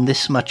seeing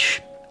this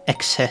much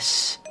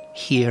excess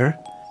here.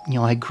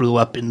 I grew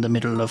up in the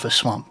middle of a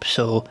swamp,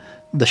 so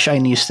the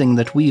shiniest thing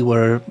that we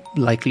were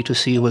likely to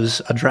see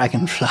was a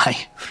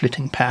dragonfly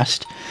flitting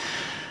past.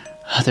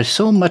 There's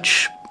so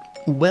much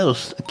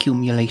wealth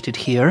accumulated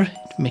here.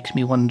 It makes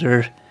me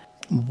wonder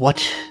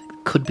what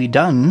could be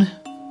done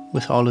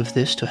with all of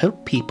this to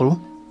help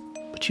people.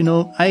 But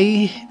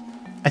I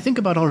think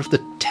about all of the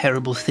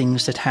terrible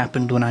things that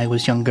happened when I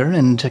was younger,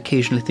 and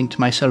occasionally think to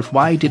myself,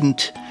 why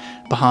didn't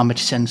Bahamut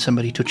send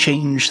somebody to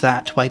change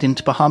that? Why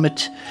didn't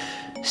Bahamut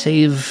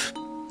save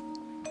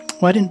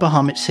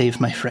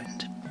my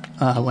friend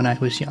when I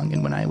was young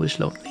and when I was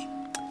lonely?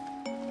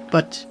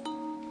 But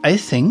I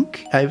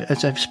think,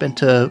 as I've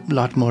spent a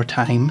lot more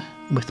time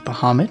with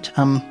Bahamut,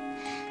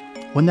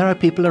 when there are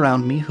people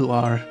around me who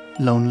are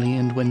lonely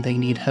and when they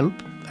need help,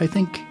 I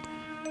think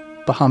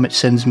Bahamut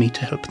sends me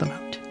to help them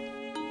out.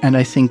 And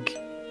I think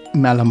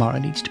Malamara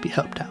needs to be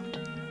helped out.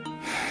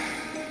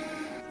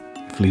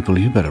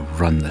 Fleeple, you better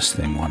run this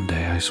thing one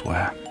day, I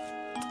swear.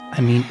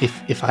 I mean,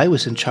 if I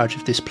was in charge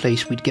of this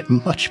place, we'd get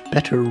much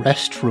better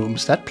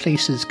restrooms. That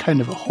place is kind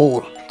of a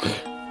hole.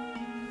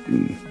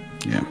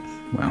 Yeah,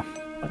 well.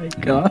 My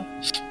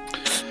gosh.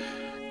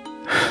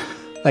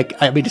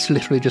 It's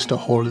literally just a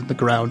hole in the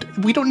ground.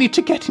 We don't need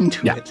to get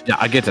into it. Yeah,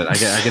 I get it. I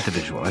get the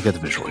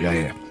visual.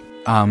 Yeah.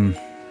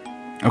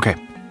 Okay.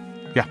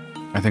 Yeah,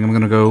 I think I'm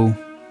gonna go.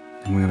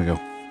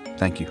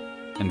 Thank you.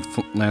 And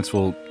Lance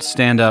will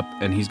stand up,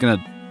 and he's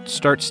gonna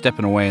start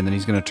stepping away, and then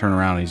he's gonna turn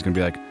around, and he's gonna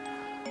be like,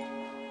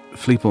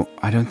 Fleeple,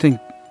 I don't think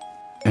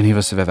any of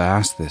us have ever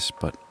asked this,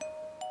 but...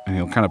 And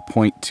he'll kind of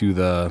point to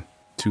the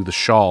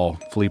shawl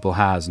Fleeple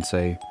has and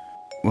say,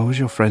 what was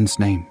your friend's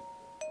name?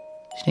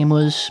 His name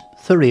was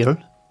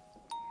Thuriel.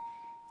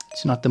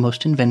 It's not the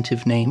most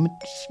inventive name.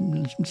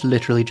 It's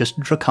literally just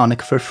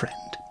draconic for friend.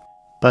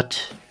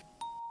 But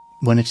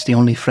when it's the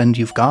only friend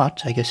you've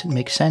got, I guess it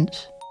makes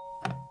sense.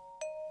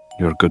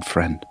 You're a good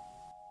friend.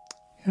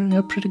 You're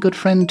a pretty good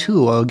friend,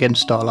 too,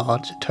 against all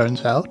odds, it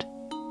turns out.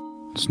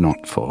 It's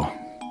not for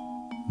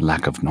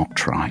lack of not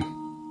trying.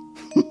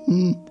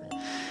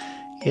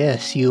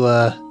 Yes, you,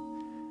 I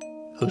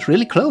was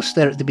really close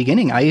there at the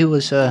beginning. I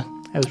was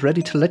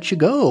ready to let you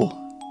go.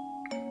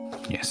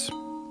 Yes.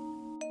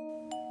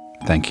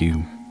 Thank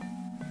you.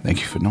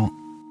 Thank you for not.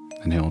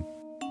 And he'll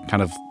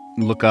kind of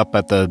look up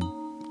at the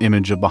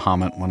image of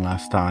Bahamut one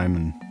last time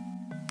and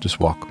just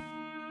walk.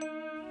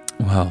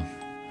 Well,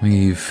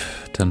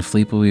 we've done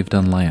Fleeple, we've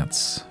done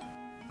Lance.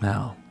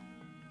 Now,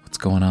 what's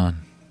going on?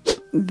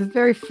 The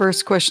very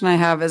first question I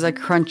have is a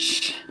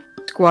crunch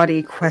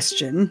squatty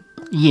question.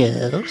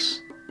 Yes.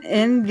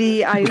 In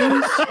the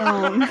Ioun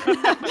Stone.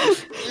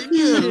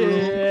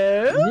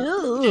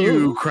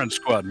 Cue Crunch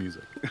Squad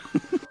music.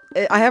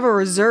 I have a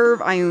reserve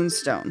Ioun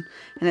Stone,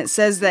 and it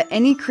says that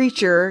any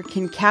creature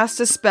can cast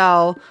a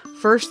spell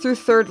 1st through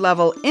 3rd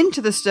level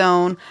into the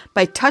stone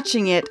by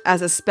touching it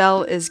as a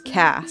spell is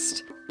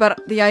cast.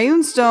 But the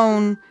Ioun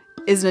Stone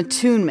is an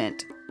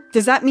attunement.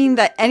 Does that mean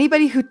that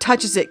anybody who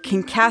touches it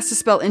can cast a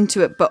spell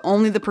into it, but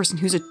only the person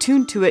who's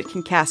attuned to it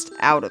can cast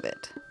out of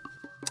it?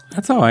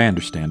 That's how I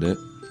understand it.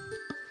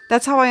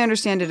 That's how I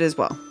understand it as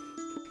well.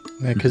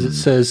 Yeah, because it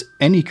says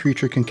any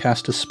creature can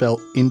cast a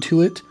spell into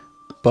it,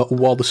 but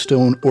while the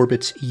stone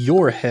orbits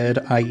your head,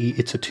 i.e.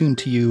 it's attuned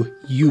to you,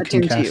 you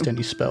can cast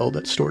any spell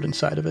that's stored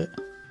inside of it.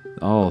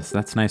 Oh, so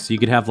that's nice. So you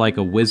could have like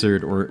a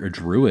wizard or a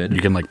druid.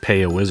 You can like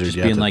pay a wizard.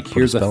 Just being like,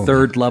 here's a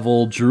 3rd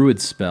level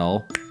druid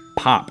spell,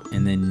 pop,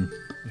 and then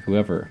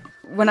whoever.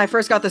 When I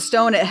first got the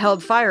stone, it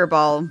held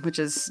Fireball, which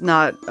is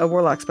not a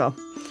warlock spell,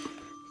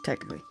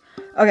 technically.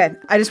 Okay,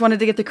 I just wanted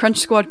to get the Crunch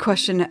Squad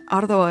question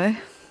out of the way.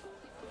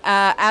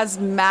 As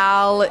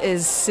Mal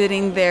is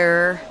sitting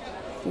there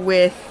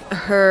with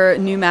her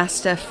new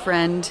Mastiff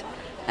friend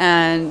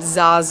and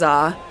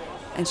Zaza,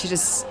 and she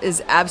just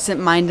is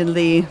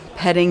absent-mindedly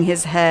petting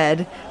his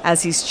head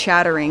as he's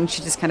chattering.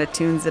 She just kind of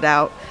tunes it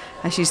out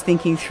as she's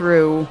thinking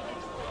through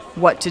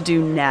what to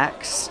do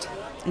next.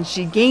 And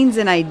she gains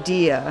an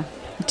idea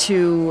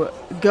to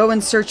go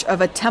in search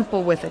of a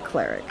temple with a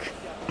cleric.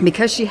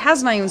 Because she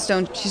has an Ioun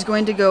Stone, she's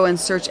going to go and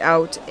search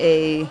out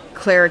a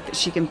cleric that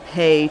she can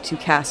pay to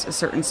cast a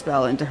certain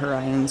spell into her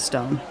Ioun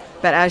Stone.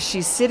 But as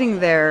she's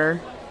sitting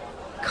there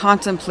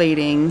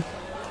contemplating,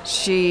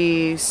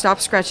 she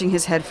stops scratching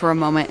his head for a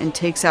moment and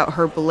takes out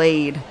her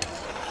blade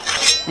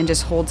and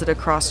just holds it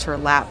across her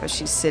lap as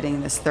she's sitting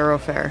in this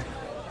thoroughfare.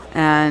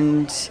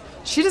 And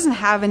she doesn't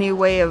have any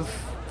way of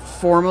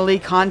formally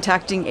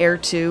contacting Heir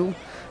 2,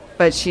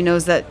 but she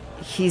knows that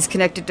he's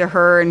connected to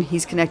her and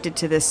he's connected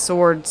to this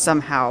sword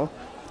somehow.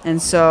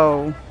 And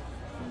so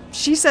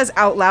she says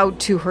out loud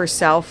to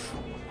herself,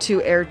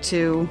 to Heir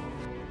 2,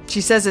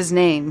 she says his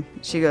name.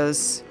 She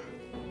goes,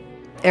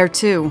 Heir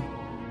 2,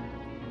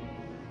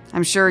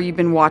 I'm sure you've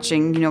been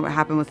watching, you know what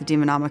happened with the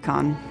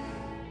Demonomicon.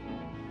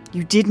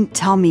 You didn't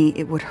tell me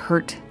it would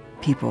hurt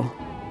people.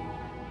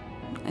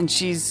 And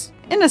she's,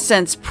 in a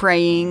sense,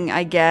 praying,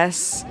 I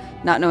guess,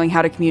 not knowing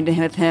how to commune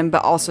with him,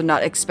 but also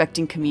not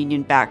expecting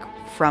communion back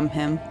from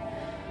him,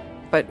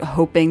 but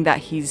hoping that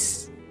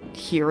he's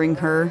hearing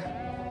her.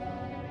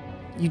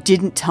 You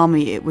didn't tell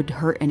me it would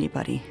hurt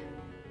anybody.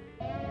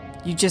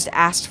 You just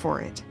asked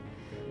for it.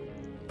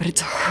 But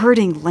it's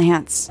hurting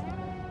Lance.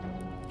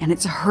 And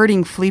it's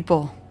hurting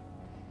Fleeple.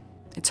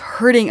 It's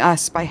hurting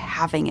us by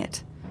having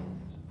it.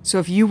 So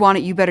if you want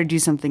it, you better do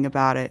something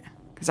about it,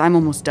 because I'm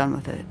almost done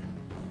with it.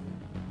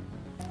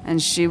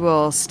 And she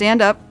will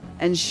stand up,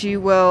 and she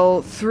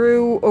will,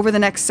 over the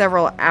next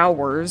several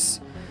hours,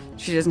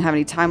 she doesn't have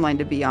any timeline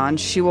to be on,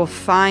 she will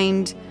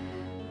find,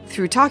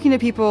 through talking to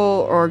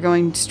people or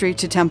going straight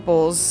to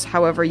temples,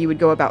 however you would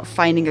go about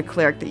finding a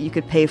cleric that you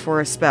could pay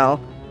for a spell,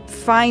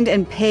 find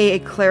and pay a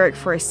cleric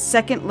for a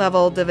 2nd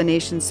level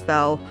divination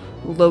spell,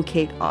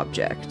 Locate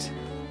Object,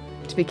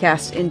 to be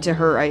cast into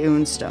her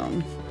Ioun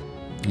stone.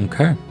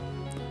 Okay.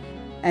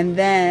 And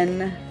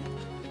then,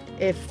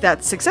 if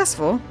that's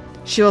successful,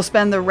 she will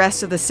spend the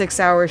rest of the 6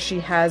 hours she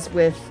has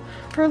with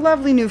her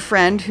lovely new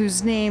friend,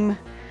 whose name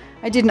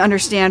I didn't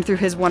understand through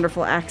his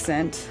wonderful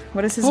accent.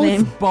 What is his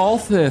name?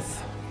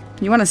 Balthith.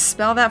 You want to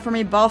spell that for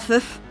me,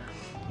 Balthith?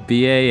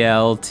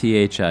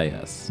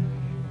 Balthis.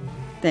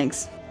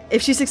 Thanks.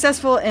 If she's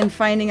successful in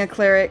finding a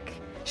cleric,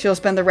 she'll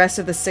spend the rest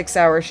of the 6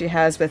 hours she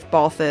has with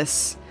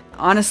Balthis,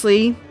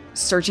 honestly,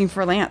 searching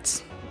for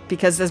Lance.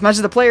 Because as much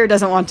as the player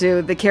doesn't want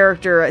to, the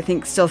character, I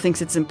think, still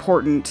thinks it's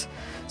important.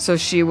 So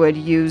she would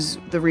use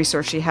the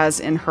resource she has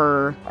in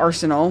her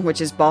arsenal, which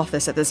is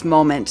Balthis at this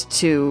moment,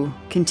 to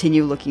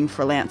continue looking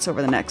for Lance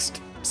over the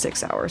next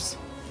 6 hours.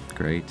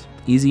 Great.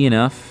 Easy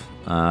enough.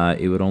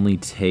 It would only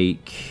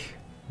take,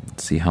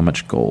 let's see, how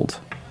much gold?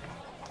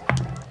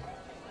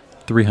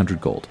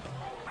 300 gold.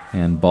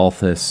 And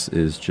Balthis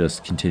is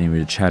just continuing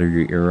to chatter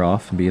your ear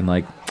off and being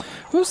like,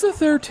 "Who's that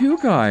there too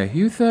guy?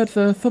 You said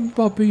something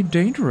about being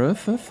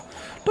dangerous. That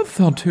doesn't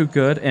sound too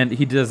good." And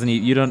he doesn't.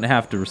 You don't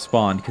have to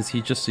respond because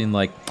he just seemed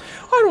like,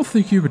 "I don't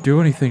think you would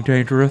do anything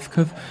dangerous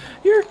because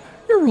you're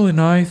really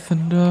nice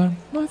and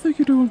I think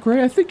you're doing great.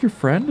 I think your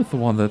friend is the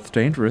one that's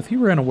dangerous. He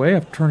ran away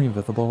after turning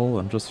invisible,"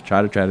 and just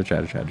chatter.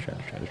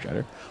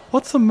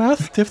 What's a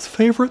mastiff's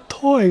favorite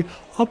toy?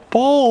 A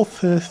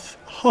Balthis.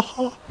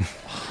 Ha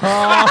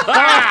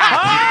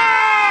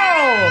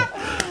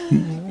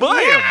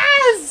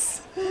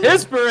Yes!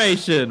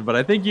 Inspiration, but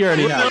I think you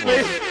already have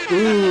one.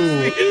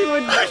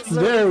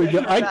 There we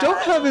go. I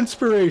don't have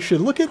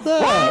inspiration. Look at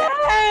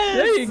that.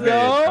 There you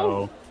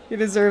go. He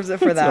deserves it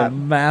for It's a that.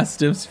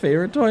 Mastiff's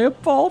favorite toy, a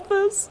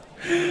Balthis.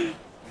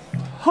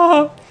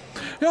 Huh.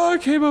 Yeah, I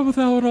came up with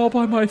that one all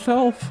by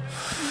myself.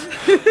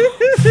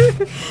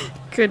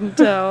 Couldn't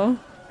tell.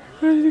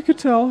 You could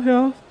tell,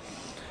 yeah.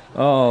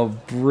 Oh,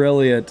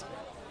 brilliant.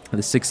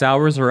 The 6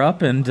 hours are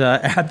up, and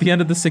at the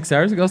end of the 6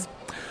 hours, he goes,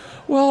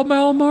 "Well,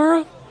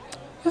 Malamara,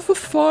 this was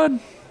fun.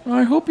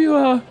 I hope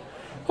you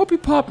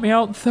pop me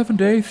out in 7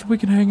 days so we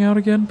can hang out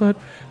again, but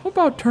how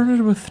about turning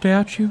into a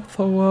statue?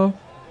 So,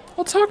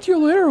 I'll talk to you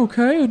later,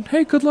 okay? And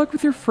hey, good luck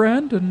with your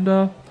friend,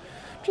 and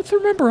just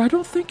remember, I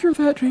don't think you're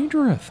that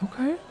dangerous,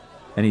 okay?"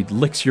 And he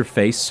licks your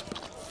face.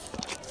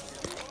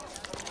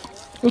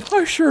 "But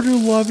I sure do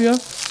love you."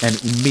 And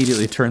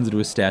immediately turns into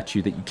a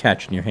statue that you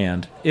catch in your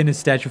hand. In his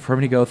statue form,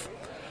 and he goes,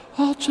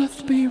 "I'll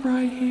just be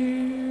right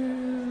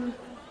here."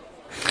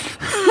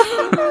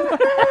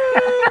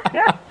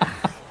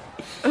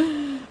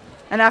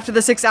 And after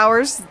the 6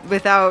 hours,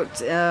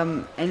 without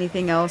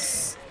anything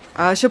else,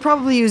 she'll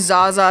probably use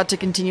Zaza to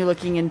continue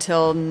looking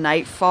until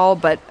nightfall,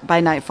 but by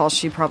nightfall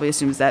she probably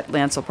assumes that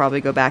Lance will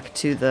probably go back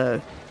to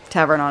the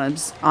tavern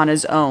on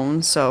his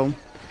own, so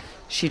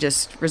she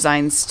just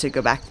resigns to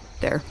go back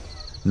there.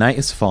 Night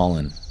has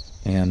fallen,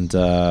 and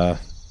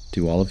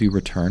do all of you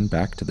return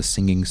back to the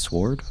Singing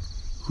Sword?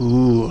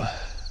 Ooh.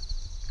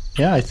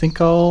 Yeah, I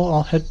think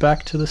I'll head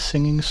back to the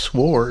Singing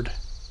Sword.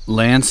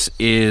 Lance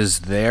is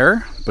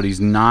there, but he's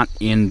not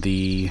in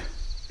the...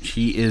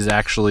 He is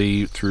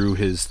actually, through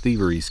his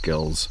thievery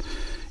skills,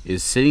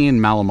 is sitting in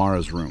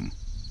Malamara's room.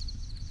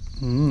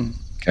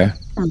 Okay.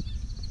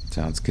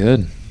 Sounds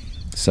good.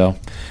 So,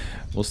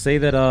 we'll say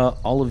that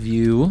all of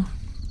you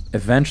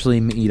eventually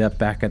meet up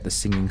back at the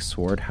Singing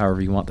Sword,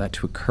 however you want that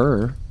to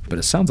occur. But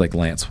it sounds like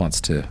Lance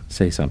wants to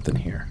say something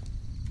here.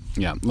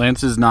 Yeah,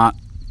 Lance is not...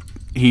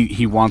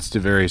 He wants to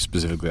very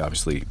specifically,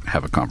 obviously,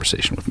 have a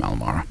conversation with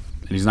Malamara.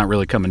 And he's not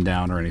really coming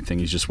down or anything.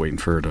 He's just waiting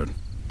for her to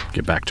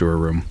get back to her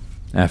room.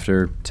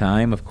 After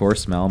time, of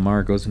course,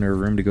 Malamara goes into her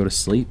room to go to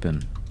sleep,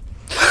 and...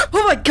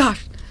 Oh my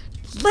gosh!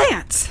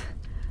 Lance!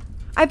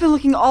 I've been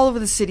looking all over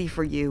the city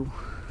for you.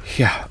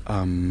 Yeah,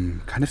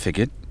 kind of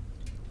figured.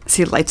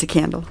 See, lights a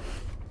candle.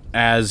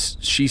 As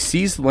she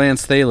sees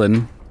Lance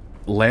Thalen,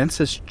 Lance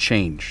has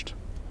changed.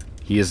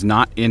 He is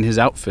not in his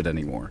outfit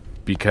anymore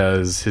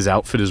because his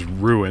outfit is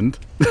ruined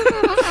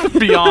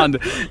beyond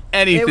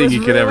anything he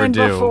could ever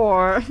do.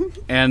 Before.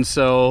 And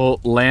so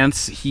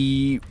Lance,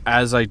 he,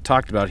 as I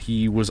talked about,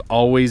 he was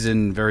always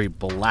in very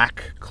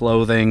black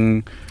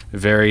clothing,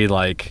 very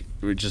like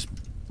just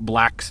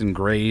blacks and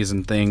grays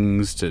and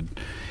things.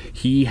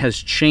 He has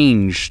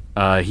changed.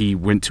 He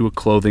went to a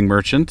clothing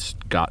merchant,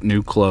 got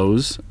new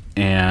clothes,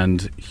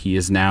 and he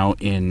is now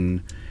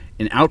in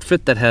an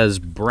outfit that has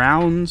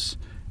browns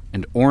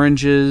and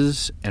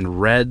oranges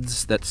and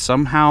reds that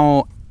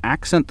somehow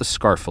accent the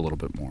scarf a little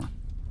bit more.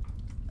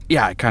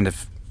 Yeah, I kind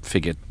of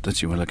figured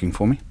that you were looking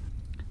for me.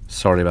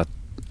 Sorry about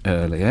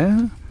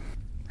earlier.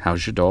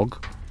 How's your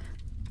dog?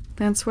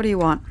 Lance, what do you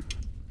want?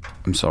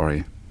 I'm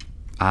sorry.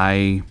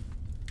 I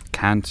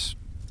can't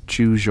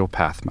choose your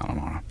path,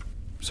 Malamara.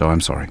 So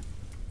I'm sorry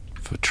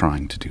for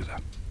trying to do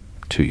that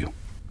to you.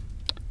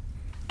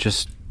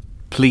 Just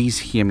please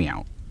hear me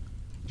out.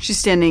 She's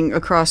standing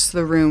across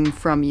the room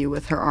from you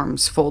with her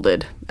arms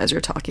folded as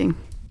you're talking.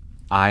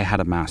 I had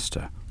a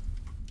master,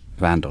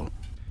 Vandal,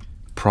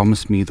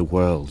 promised me the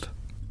world.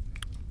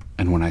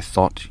 And when I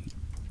thought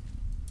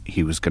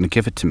he was going to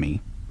give it to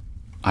me,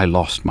 I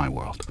lost my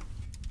world.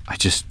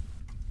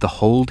 The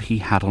hold he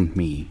had on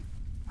me,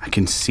 I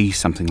can see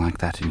something like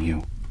that in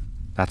you.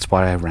 That's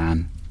why I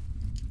ran.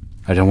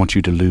 I don't want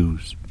you to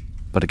lose.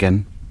 But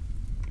again,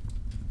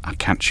 I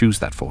can't choose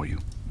that for you.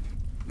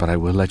 But I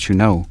will let you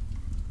know,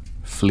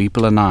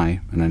 Fleeple and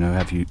I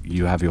know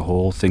you have your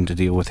whole thing to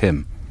deal with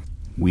him,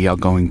 we are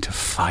going to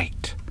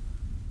fight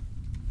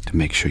to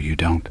make sure you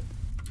don't.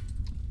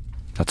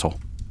 That's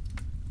all.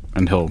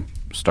 And he'll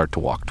start to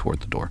walk toward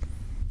the door.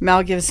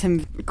 Mal gives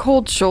him a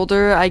cold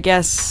shoulder, I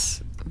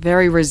guess,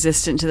 very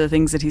resistant to the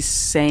things that he's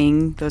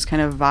saying, those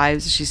kind of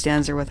vibes. She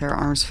stands there with her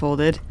arms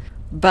folded.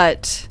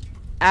 But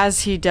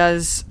as he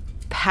does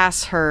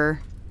pass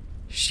her,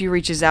 she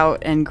reaches out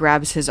and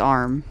grabs his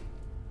arm.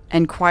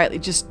 And quietly,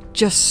 just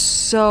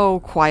so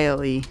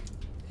quietly,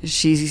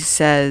 she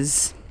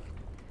says,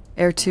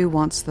 Heir 2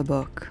 wants the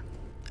book.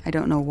 I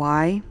don't know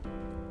why,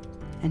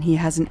 and he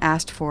hasn't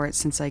asked for it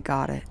since I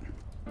got it.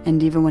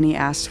 And even when he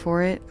asked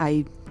for it,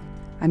 I'm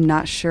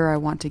not sure I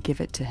want to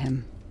give it to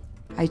him.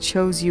 I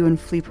chose you and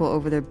Fleeple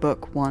over their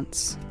book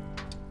once,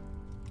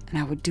 and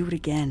I would do it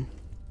again.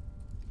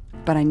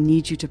 But I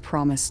need you to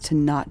promise to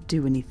not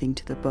do anything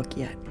to the book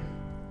yet.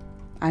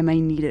 I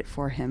may need it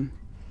for him,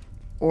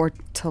 or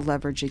to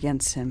leverage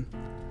against him.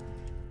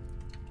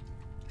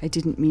 I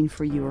didn't mean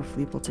for you or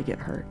Fleeple to get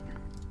hurt.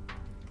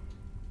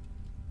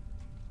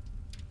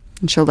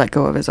 And she'll let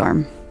go of his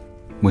arm.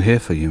 We're here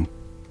for you,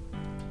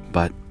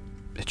 but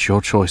it's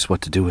your choice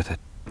what to do with it.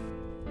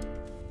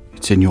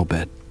 It's in your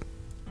bed.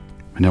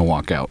 And he'll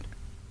walk out.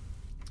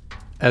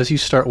 As you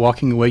start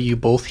walking away, you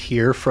both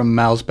hear from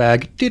Mal's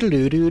bag,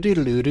 diddle-doo-doo,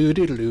 diddle-doo-doo,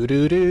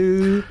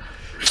 diddle-doo-doo-doo,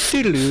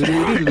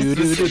 diddle-doo-doo,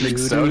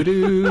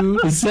 diddle-doo-doo-doo-doo.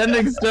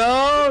 Sending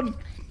stone!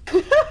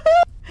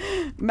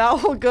 Mal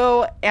will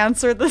go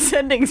answer the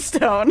sending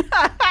stone.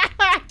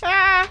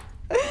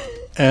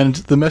 And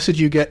the message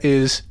you get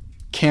is,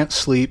 can't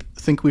sleep,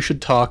 think we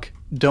should talk,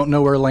 don't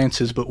know where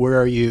Lance is, but where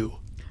are you?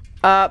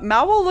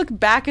 Mal will look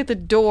back at the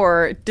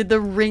door. Did the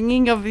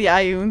ringing of the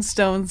Ioun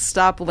stone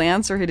stop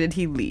Lance, or did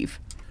he leave?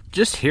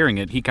 Just hearing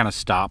it, he kind of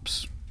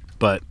stops,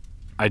 but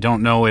I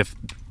don't know if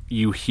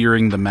you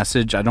hearing the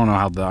message, I don't know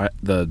how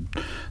the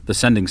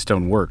sending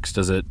stone works.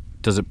 Does it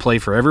play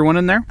for everyone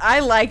in there? I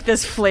like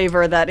this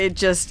flavor that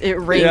it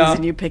rings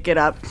and you pick it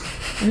up.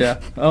 Yeah.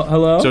 Oh,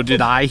 hello? So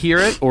did I hear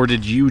it, or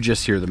did you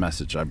just hear the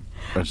message?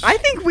 I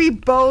think we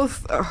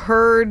both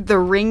heard the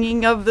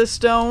ringing of the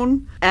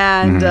stone,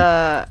 and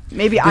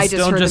maybe I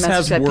just heard the message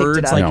has that words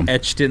picked it up. like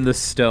etched in the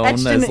stone.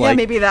 Etched in, like,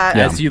 maybe that.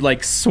 As you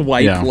like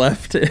swipe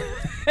left,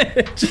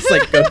 just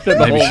like go through the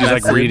Maybe whole she's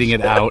like message. reading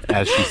it out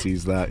as she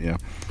sees that. Yeah.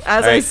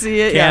 As I see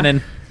it,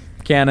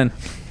 Canon.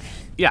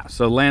 Yeah.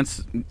 So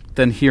Lance,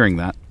 then hearing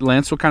that,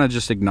 Lance will kind of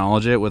just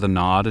acknowledge it with a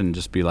nod and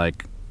just be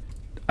like,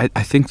 "I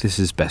think this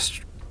is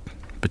best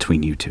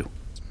between you two."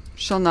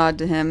 She'll nod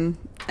to him,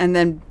 and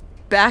then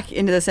back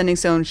into the sending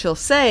stone she'll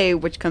say,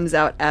 which comes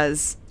out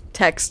as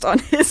text on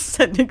his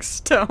sending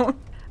stone,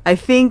 I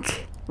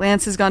think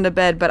Lance has gone to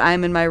bed, but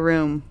I'm in my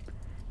room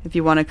if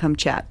you want to come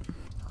chat.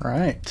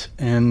 Right,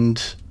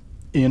 and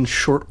in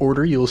short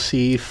order, you'll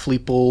see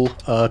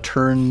Fleeple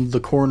turn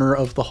the corner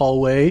of the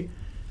hallway,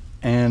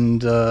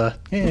 and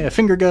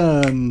finger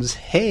guns,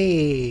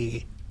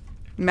 hey!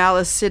 Mal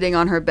is sitting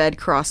on her bed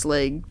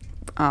cross-legged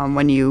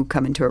when you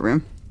come into her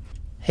room.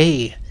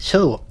 Hey,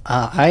 so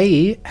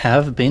I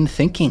have been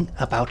thinking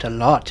about a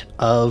lot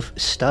of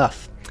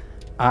stuff.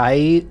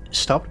 I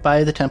stopped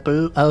by the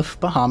Temple of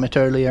Bahamut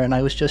earlier, and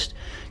I was just,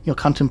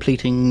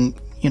 contemplating,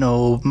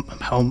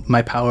 how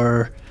my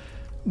power.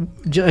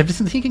 I've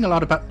been thinking a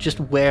lot about just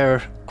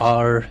where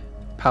our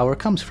power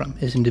comes from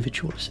as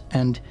individuals,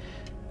 and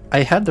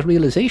I had the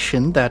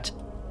realization that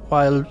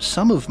while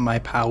some of my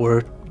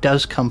power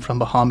does come from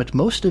Bahamut,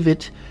 most of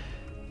it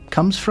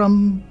comes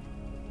from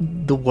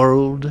the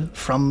world,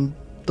 from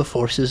the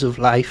forces of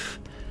life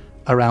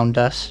around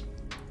us.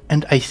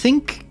 And I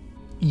think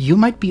you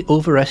might be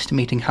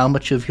overestimating how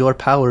much of your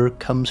power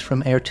comes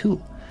from Heir 2.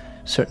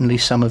 Certainly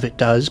some of it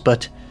does,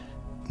 but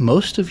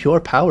most of your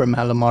power,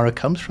 Malamara,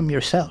 comes from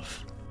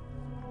yourself.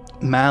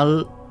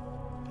 Mal,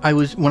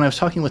 when I was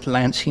talking with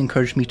Lance, he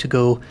encouraged me to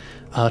go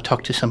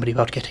talk to somebody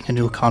about getting a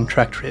new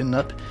contract written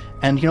up.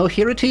 And,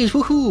 here it is,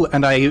 woohoo!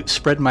 And I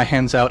spread my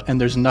hands out,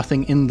 and there's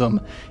nothing in them.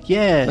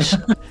 Yes,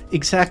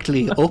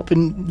 exactly.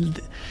 Open...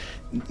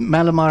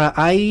 Malamara,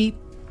 I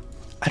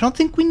don't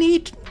think we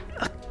need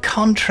a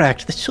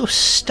contract. That's so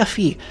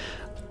stuffy.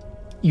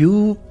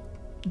 You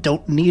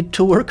don't need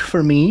to work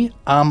for me.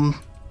 I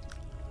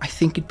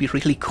think it'd be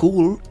really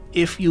cool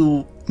if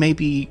you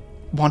maybe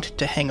wanted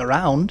to hang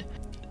around.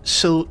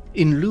 So,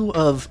 in lieu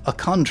of a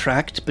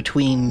contract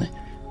between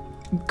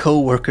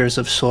co-workers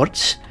of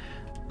sorts,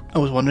 I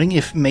was wondering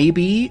if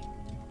maybe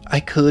I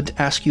could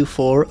ask you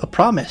for a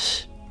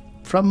promise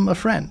from a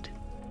friend.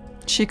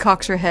 She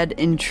cocks her head,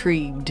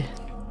 intrigued.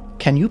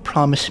 Can you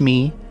promise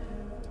me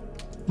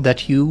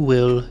that you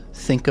will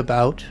think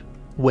about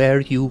where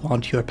you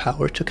want your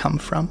power to come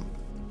from?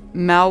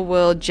 Mal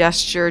will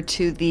gesture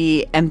to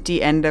the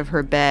empty end of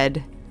her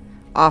bed,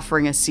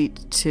 offering a seat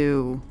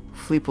to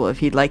Fleeple if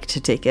he'd like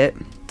to take it.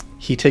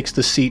 He takes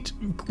the seat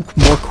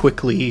more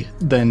quickly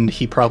than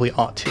he probably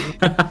ought to.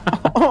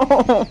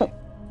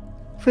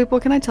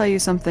 Fleeple, can I tell you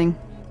something?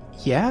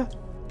 Yeah?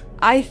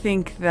 I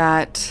think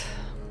that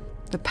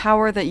the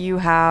power that you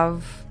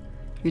have,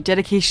 your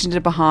dedication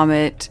to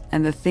Bahamut,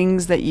 and the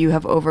things that you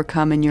have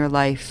overcome in your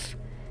life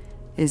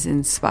is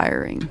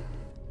inspiring.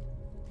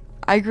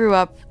 I grew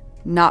up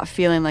not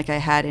feeling like I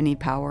had any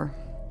power.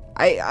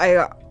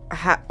 I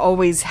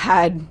always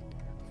had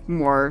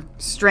more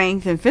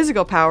strength and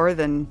physical power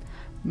than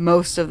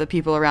most of the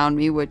people around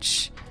me,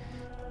 which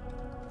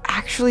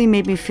actually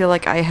made me feel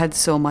like I had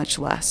so much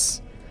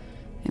less.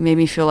 It made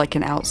me feel like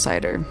an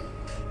outsider.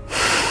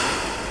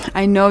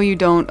 I know you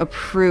don't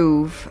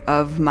approve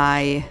of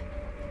my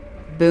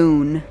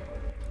boon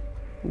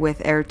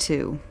with Heir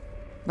 2,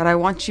 but I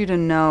want you to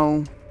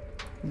know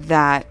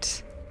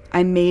that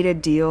I made a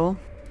deal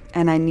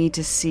and I need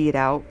to see it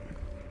out.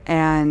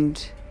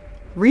 And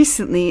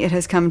recently it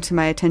has come to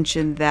my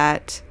attention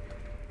that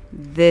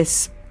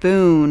this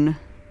boon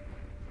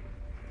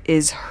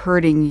is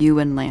hurting you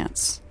and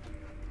Lance.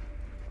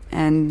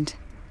 And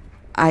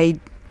I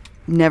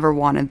never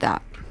wanted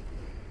that.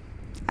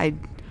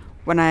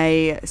 When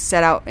I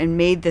set out and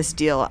made this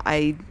deal,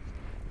 I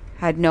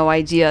had no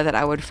idea that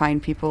I would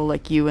find people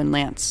like you and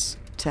Lance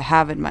to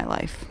have in my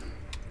life.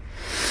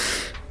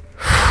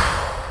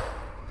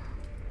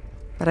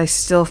 But I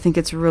still think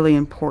it's really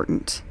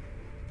important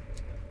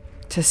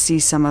to see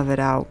some of it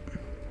out.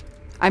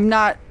 I'm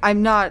not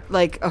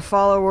like a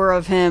follower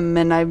of him,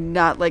 and I'm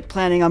not like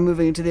planning on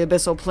moving into the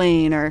abyssal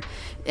plane or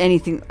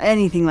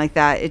anything like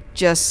that.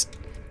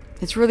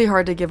 It's really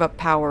hard to give up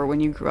power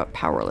when you grew up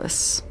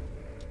powerless.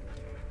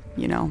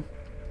 You know?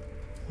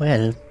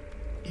 Well,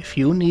 if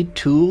you need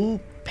to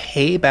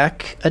pay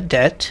back a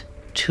debt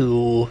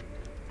to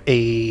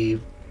a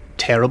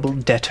terrible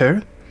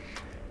debtor,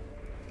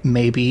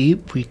 maybe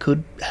we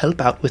could help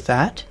out with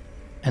that.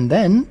 And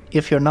then,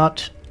 if you're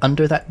not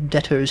under that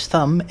debtor's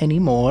thumb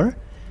anymore,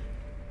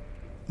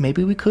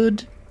 maybe we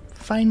could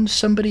find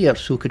somebody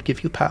else who could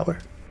give you power.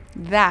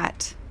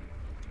 That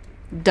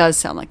does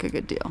sound like a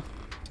good deal.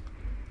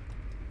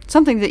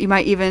 Something that you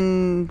might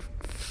even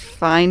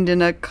find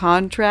in a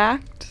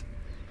contract.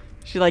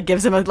 She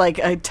gives him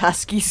a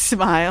tusky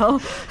smile.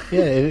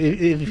 Yeah,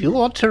 if you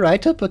want to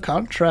write up a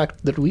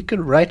contract, that we could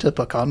write up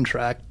a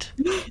contract.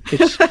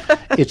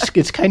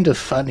 It's kind of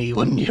funny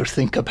when you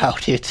think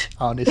about it,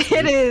 honestly.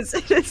 It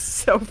is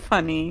so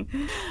funny.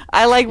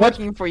 I like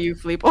working for you,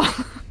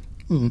 Fleeple.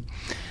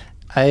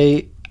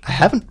 I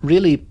haven't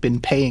really been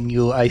paying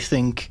you, I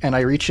think, and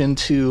I reach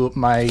into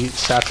my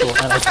satchel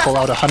and I pull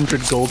out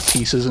 100 gold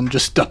pieces and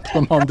just dump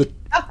them on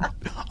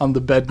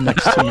the bed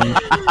next to me.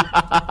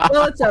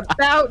 Well, it's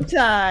about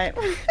time.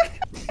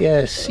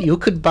 Yes, you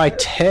could buy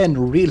 10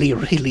 really,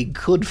 really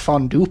good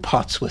fondue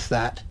pots with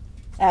that.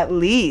 At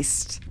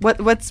least.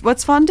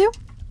 What's fondue?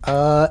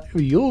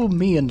 You,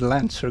 me, and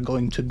Lance are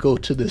going to go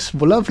to this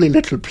lovely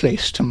little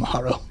place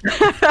tomorrow.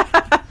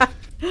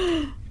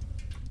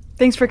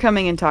 Thanks for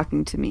coming and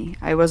talking to me.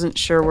 I wasn't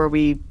sure where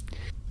we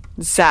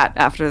sat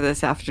after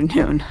this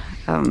afternoon.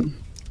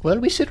 Well,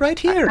 we sit right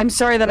here. I'm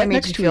sorry that I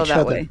made you feel that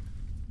other. way.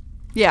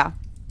 Yeah.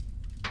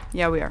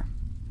 Yeah, we are.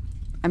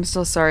 I'm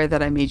still sorry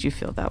that I made you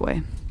feel that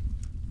way.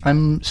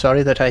 I'm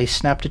sorry that I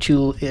snapped at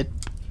you.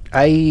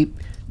 Have you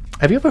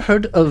ever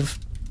heard of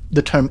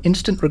the term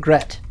instant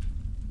regret?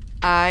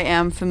 I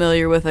am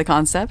familiar with the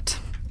concept.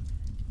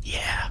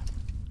 Yeah.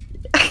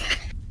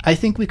 I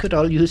think we could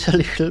all use a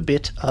little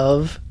bit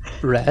of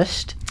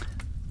rest,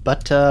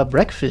 but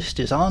breakfast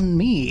is on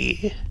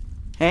me.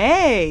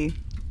 Hey,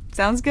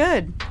 sounds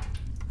good.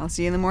 I'll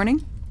see you in the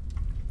morning.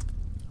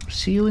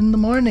 See you in the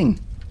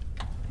morning.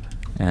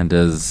 And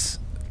as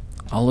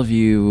all of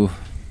you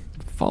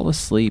fall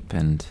asleep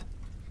and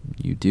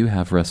you do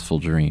have restful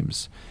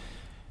dreams,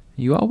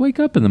 you all wake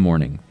up in the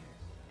morning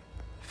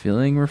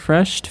feeling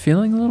refreshed,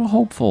 feeling a little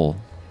hopeful,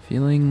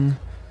 feeling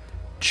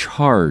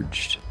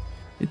charged.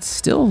 It's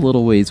still a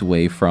little ways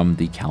away from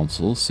the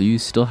council, so you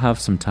still have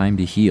some time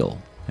to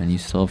heal, and you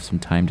still have some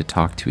time to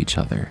talk to each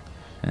other.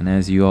 And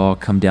as you all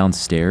come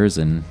downstairs,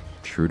 and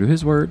true to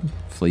his word,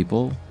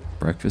 Fleeple,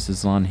 breakfast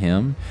is on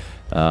him,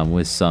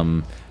 with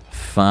some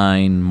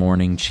fine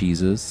morning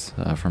cheeses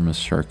from a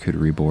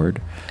charcuterie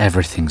board.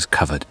 Everything's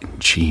covered in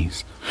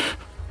cheese.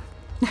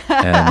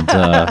 And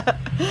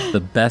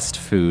the best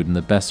food and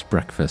the best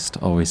breakfast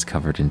always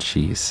covered in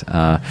cheese.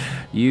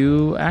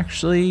 You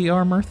actually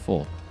are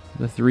mirthful.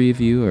 The three of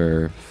you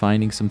are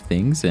finding some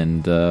things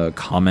and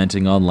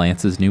commenting on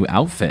Lance's new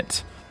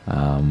outfit.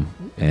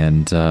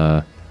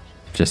 And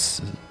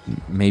just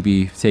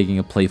maybe taking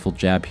a playful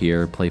jab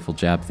here, playful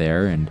jab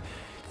there, and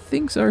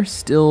things are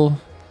still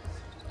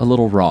a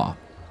little raw.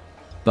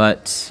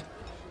 But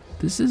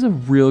this is a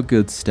real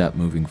good step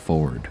moving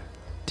forward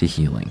to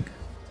healing.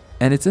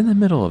 And it's in the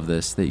middle of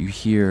this that you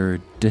hear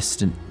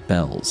distant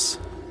bells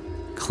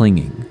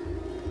clinging.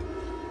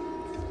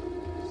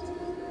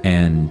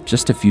 And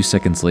just a few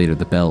seconds later,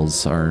 the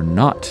bells are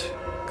not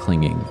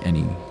clinging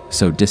any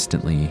so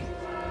distantly,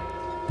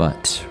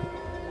 but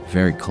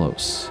very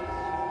close.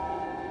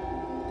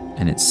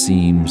 And it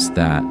seems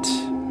that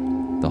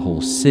the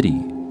whole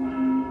city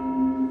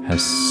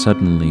has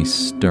suddenly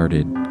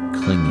started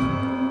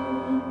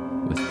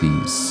clinging with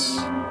these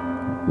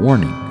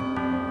warning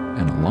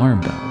and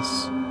alarm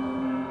bells.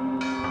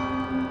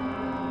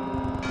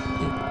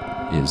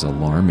 It is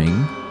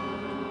alarming,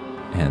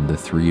 and the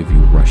three of you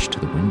rush to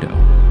the window,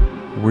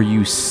 where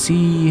you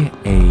see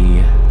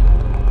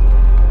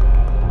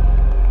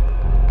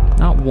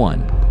not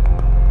one,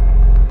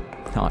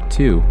 not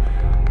two,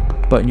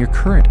 but in your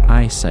current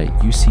eyesight,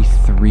 you see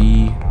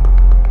 3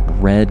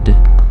 red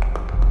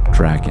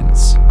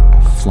dragons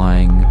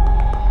flying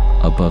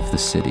above the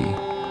city.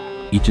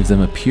 Each of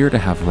them appear to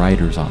have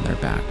riders on their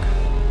back.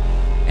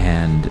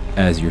 And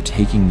as you're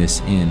taking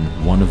this in,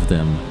 one of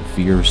them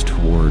veers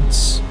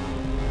towards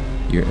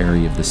your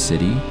area of the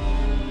city.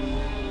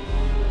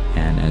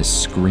 And as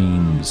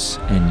screams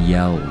and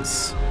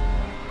yells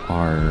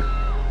are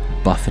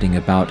buffeting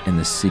about in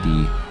the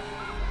city,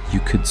 you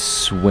could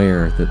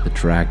swear that the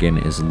dragon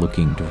is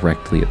looking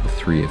directly at the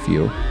 3 of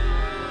you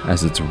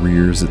as it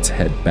rears its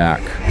head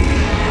back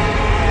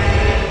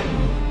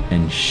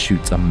and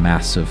shoots a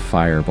massive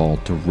fireball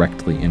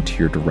directly into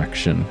your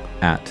direction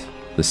at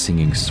the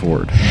singing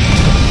sword.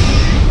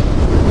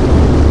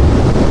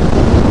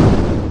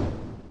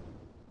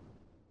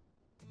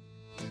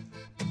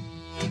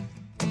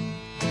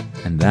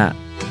 And that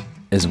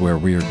is where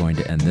we are going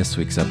to end this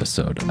week's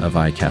episode of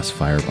I Cast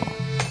Fireball.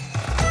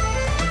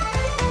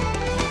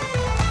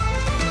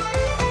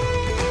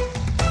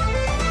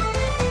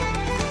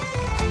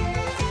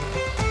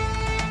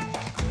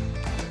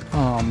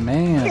 Oh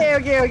man.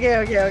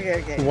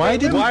 Okay. Why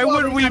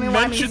would we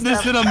mention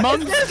this in a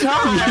month's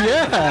time?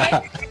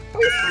 Yeah.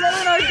 We still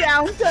in our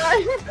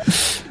downtime.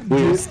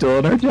 We're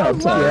still in our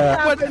What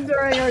happened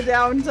during our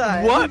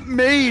downtime? What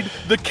made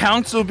the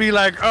council be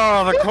like,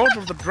 oh, the cult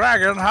of the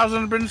dragon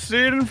hasn't been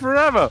seen in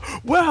forever?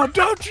 Well,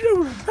 don't you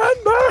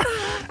remember?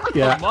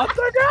 Yeah. A month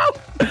ago?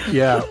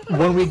 Yeah.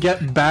 When we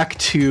get back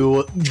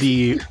to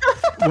the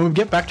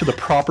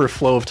proper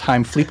flow of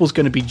time, Fleeple's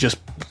going to be just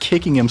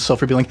kicking himself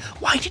for being like,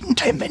 why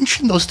didn't I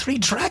mention those 3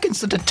 dragons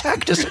that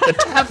attacked us at the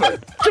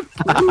tavern?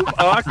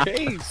 Our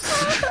case.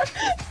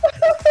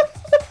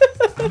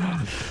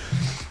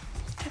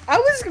 I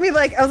was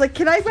like,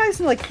 can I buy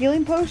some like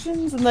healing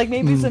potions and like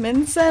maybe some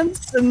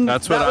incense? And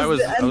That's what that I was.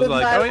 the I end was of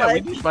like, my, oh yeah, we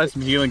need to buy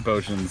some healing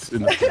potions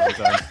in the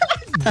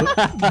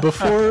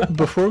time.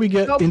 Before we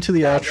get into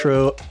the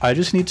outro, I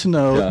just need to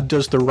know,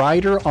 does the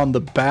rider on the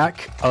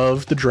back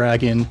of the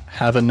dragon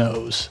have a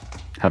nose?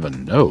 Have a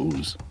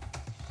nose.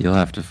 You'll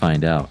have to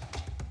find out.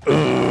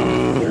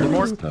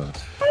 Because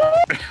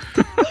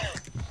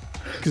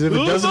if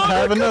it doesn't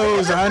have a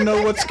nose, I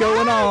know what's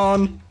going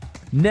on.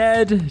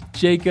 Ned,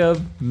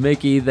 Jacob,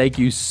 Mickey, thank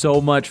you so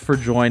much for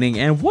joining,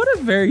 and what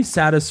a very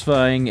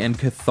satisfying and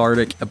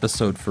cathartic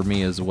episode for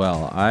me as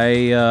well.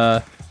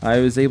 I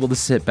was able to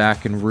sit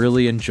back and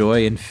really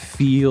enjoy and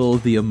feel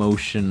the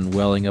emotion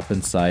welling up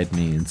inside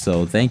me, and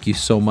so thank you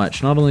so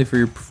much, not only for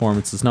your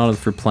performances, not only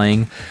for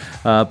playing,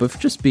 but for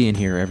just being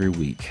here every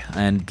week.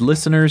 And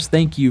listeners,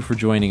 thank you for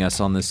joining us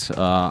on this,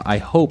 I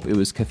hope it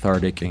was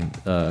cathartic and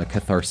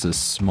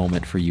catharsis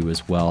moment for you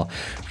as well.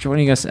 For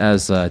joining us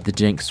as the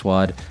Jank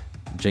Squad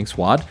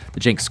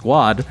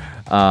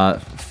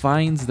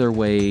finds their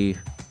way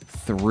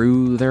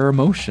through their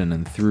emotion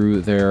and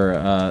through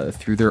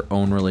their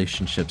own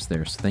relationships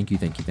there. So thank you.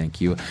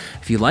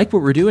 If you like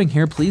what we're doing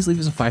here, please leave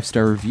us a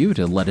 5-star review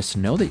to let us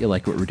know that you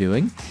like what we're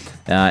doing.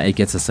 It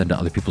gets us into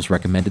other people's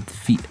recommended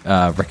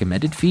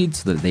feed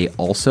so that they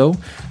also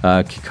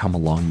can come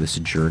along this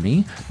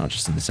journey, not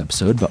just in this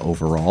episode, but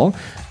overall.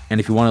 And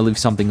if you want to leave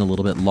something a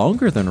little bit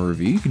longer than a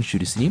review, you can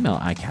shoot us an email,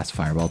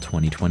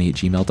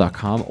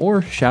 icastfireball2020@gmail.com,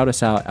 or shout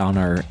us out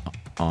on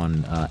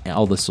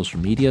all the social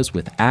medias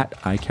with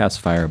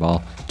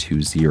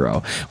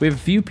 @icastfireball20. We have a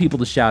few people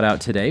to shout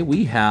out today.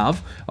 We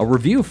have a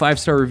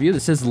 5-star review that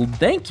says,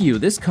 thank you.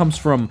 This comes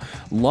from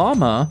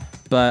Llama,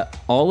 but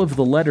all of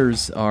the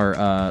letters are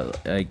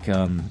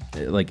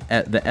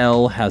the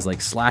L has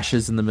like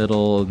slashes in the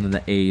middle, and then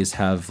the A's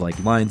have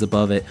like lines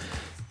above it.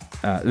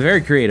 Very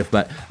creative,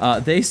 but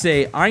they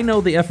say, I know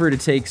the effort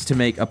it takes to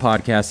make a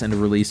podcast and to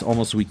release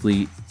almost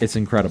weekly. It's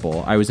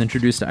incredible. I was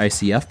introduced to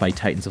ICF by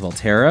Titans of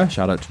Altera.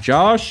 Shout out to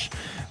Josh,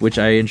 which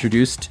I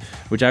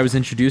was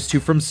introduced to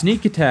from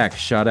Sneak Attack.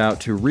 Shout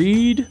out to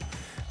Reed.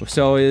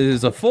 So it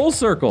is a full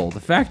circle. The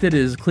fact that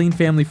it is clean,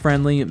 family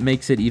friendly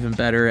makes it even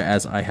better,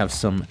 as I have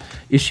some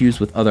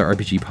issues with other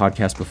RPG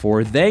podcasts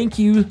before. Thank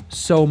you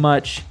so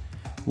much,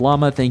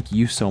 Llama, thank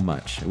you so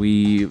much.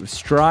 We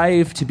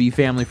strive to be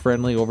family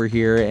friendly over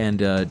here and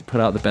put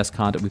out the best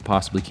content we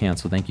possibly can,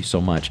 so thank you so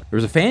much. There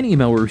was a fan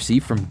email we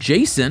received from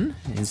Jason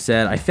and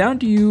said, I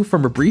found you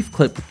from a brief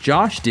clip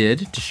Josh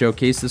did to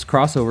showcase this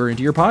crossover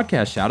into your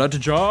podcast. Shout out to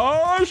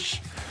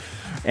Josh!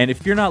 And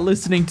if you're not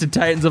listening to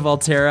Titans of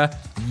Altera,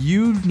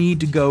 you need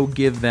to go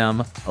give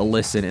them a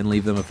listen and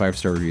leave them a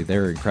 5-star review.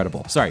 They're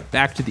incredible. Sorry,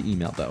 back to the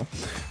email, though,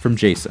 from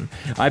Jason.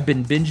 I've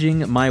been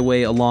binging my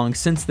way along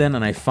since then,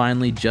 and I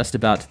finally just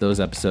about to those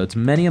episodes.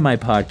 Many of my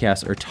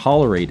podcasts are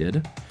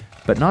tolerated,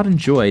 but not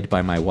enjoyed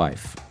by my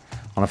wife.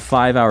 On a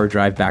 5-hour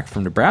drive back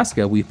from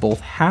Nebraska, we both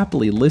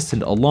happily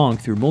listened along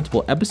through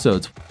multiple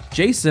episodes.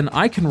 Jason,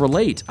 I can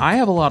relate. I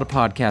have a lot of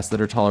podcasts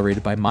that are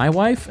tolerated by my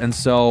wife, and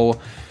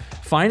so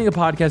finding a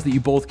podcast that you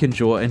both can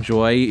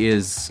enjoy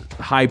is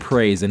high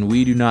praise, and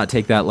we do not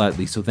take that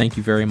lightly. So thank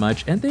you very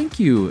much, and thank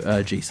you,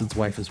 Jason's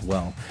wife as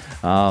well.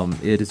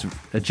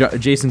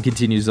 Jason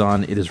continues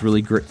on. It is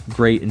really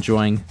great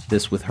enjoying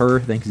this with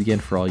her. Thanks again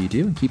for all you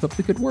do, and keep up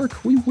the good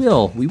work. We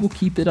will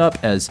keep it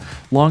up as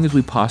long as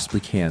we possibly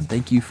can.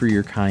 Thank you for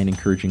your kind,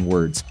 encouraging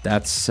words.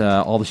 That's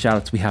all the shout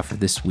outs we have for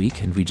this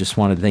week, and we just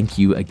want to thank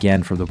you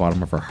again from the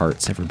bottom of our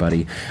hearts,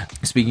 everybody.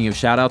 Speaking of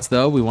shout outs,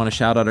 though, we want to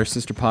shout out our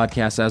sister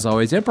podcast, as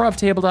always, Improv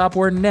Tabletop,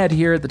 where Ned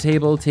here at the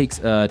table takes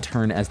a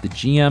turn as the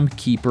GM,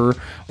 keeper,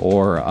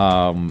 or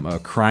a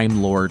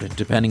crime lord,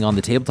 depending on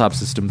the tabletop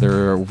system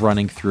they're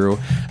running through.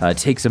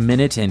 Takes a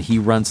minute, and he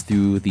runs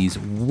through these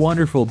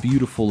wonderful,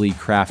 beautifully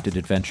crafted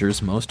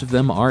adventures. Most of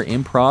them are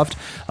improv,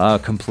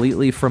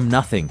 completely from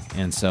nothing,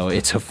 and so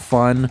it's a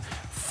fun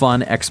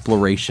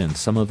exploration.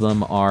 Some of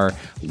them are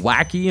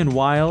wacky and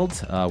wild,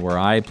 where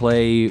I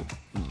play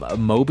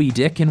Moby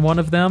Dick in one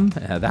of them.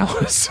 That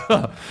was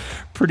a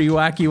pretty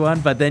wacky one,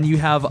 but then you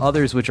have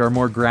others which are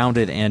more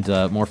grounded and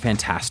more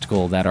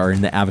fantastical, that are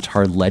in the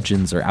Avatar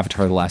Legends or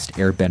Avatar The Last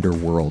Airbender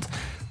world.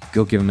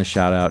 Go give them a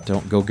shout out.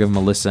 Go give them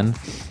a listen.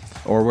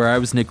 Or where I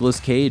was Nicolas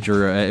Cage,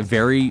 or a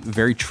very,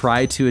 very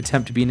try to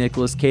attempt to be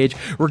Nicolas Cage.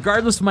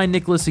 Regardless of my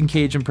Nicolas and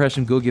Cage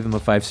impression, go give him a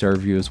 5-star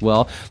review as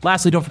well.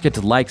 Lastly, don't forget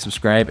to like,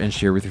 subscribe, and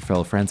share with your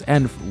fellow friends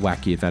and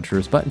wacky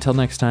adventurers. But until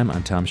next time,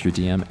 I'm Thomas, your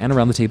DM, and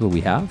around the table we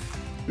have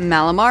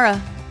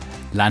Malamara,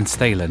 Lance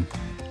Thalen,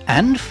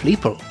 and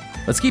Fleeple.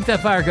 Let's keep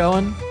that fire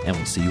going, and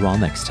we'll see you all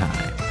next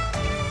time.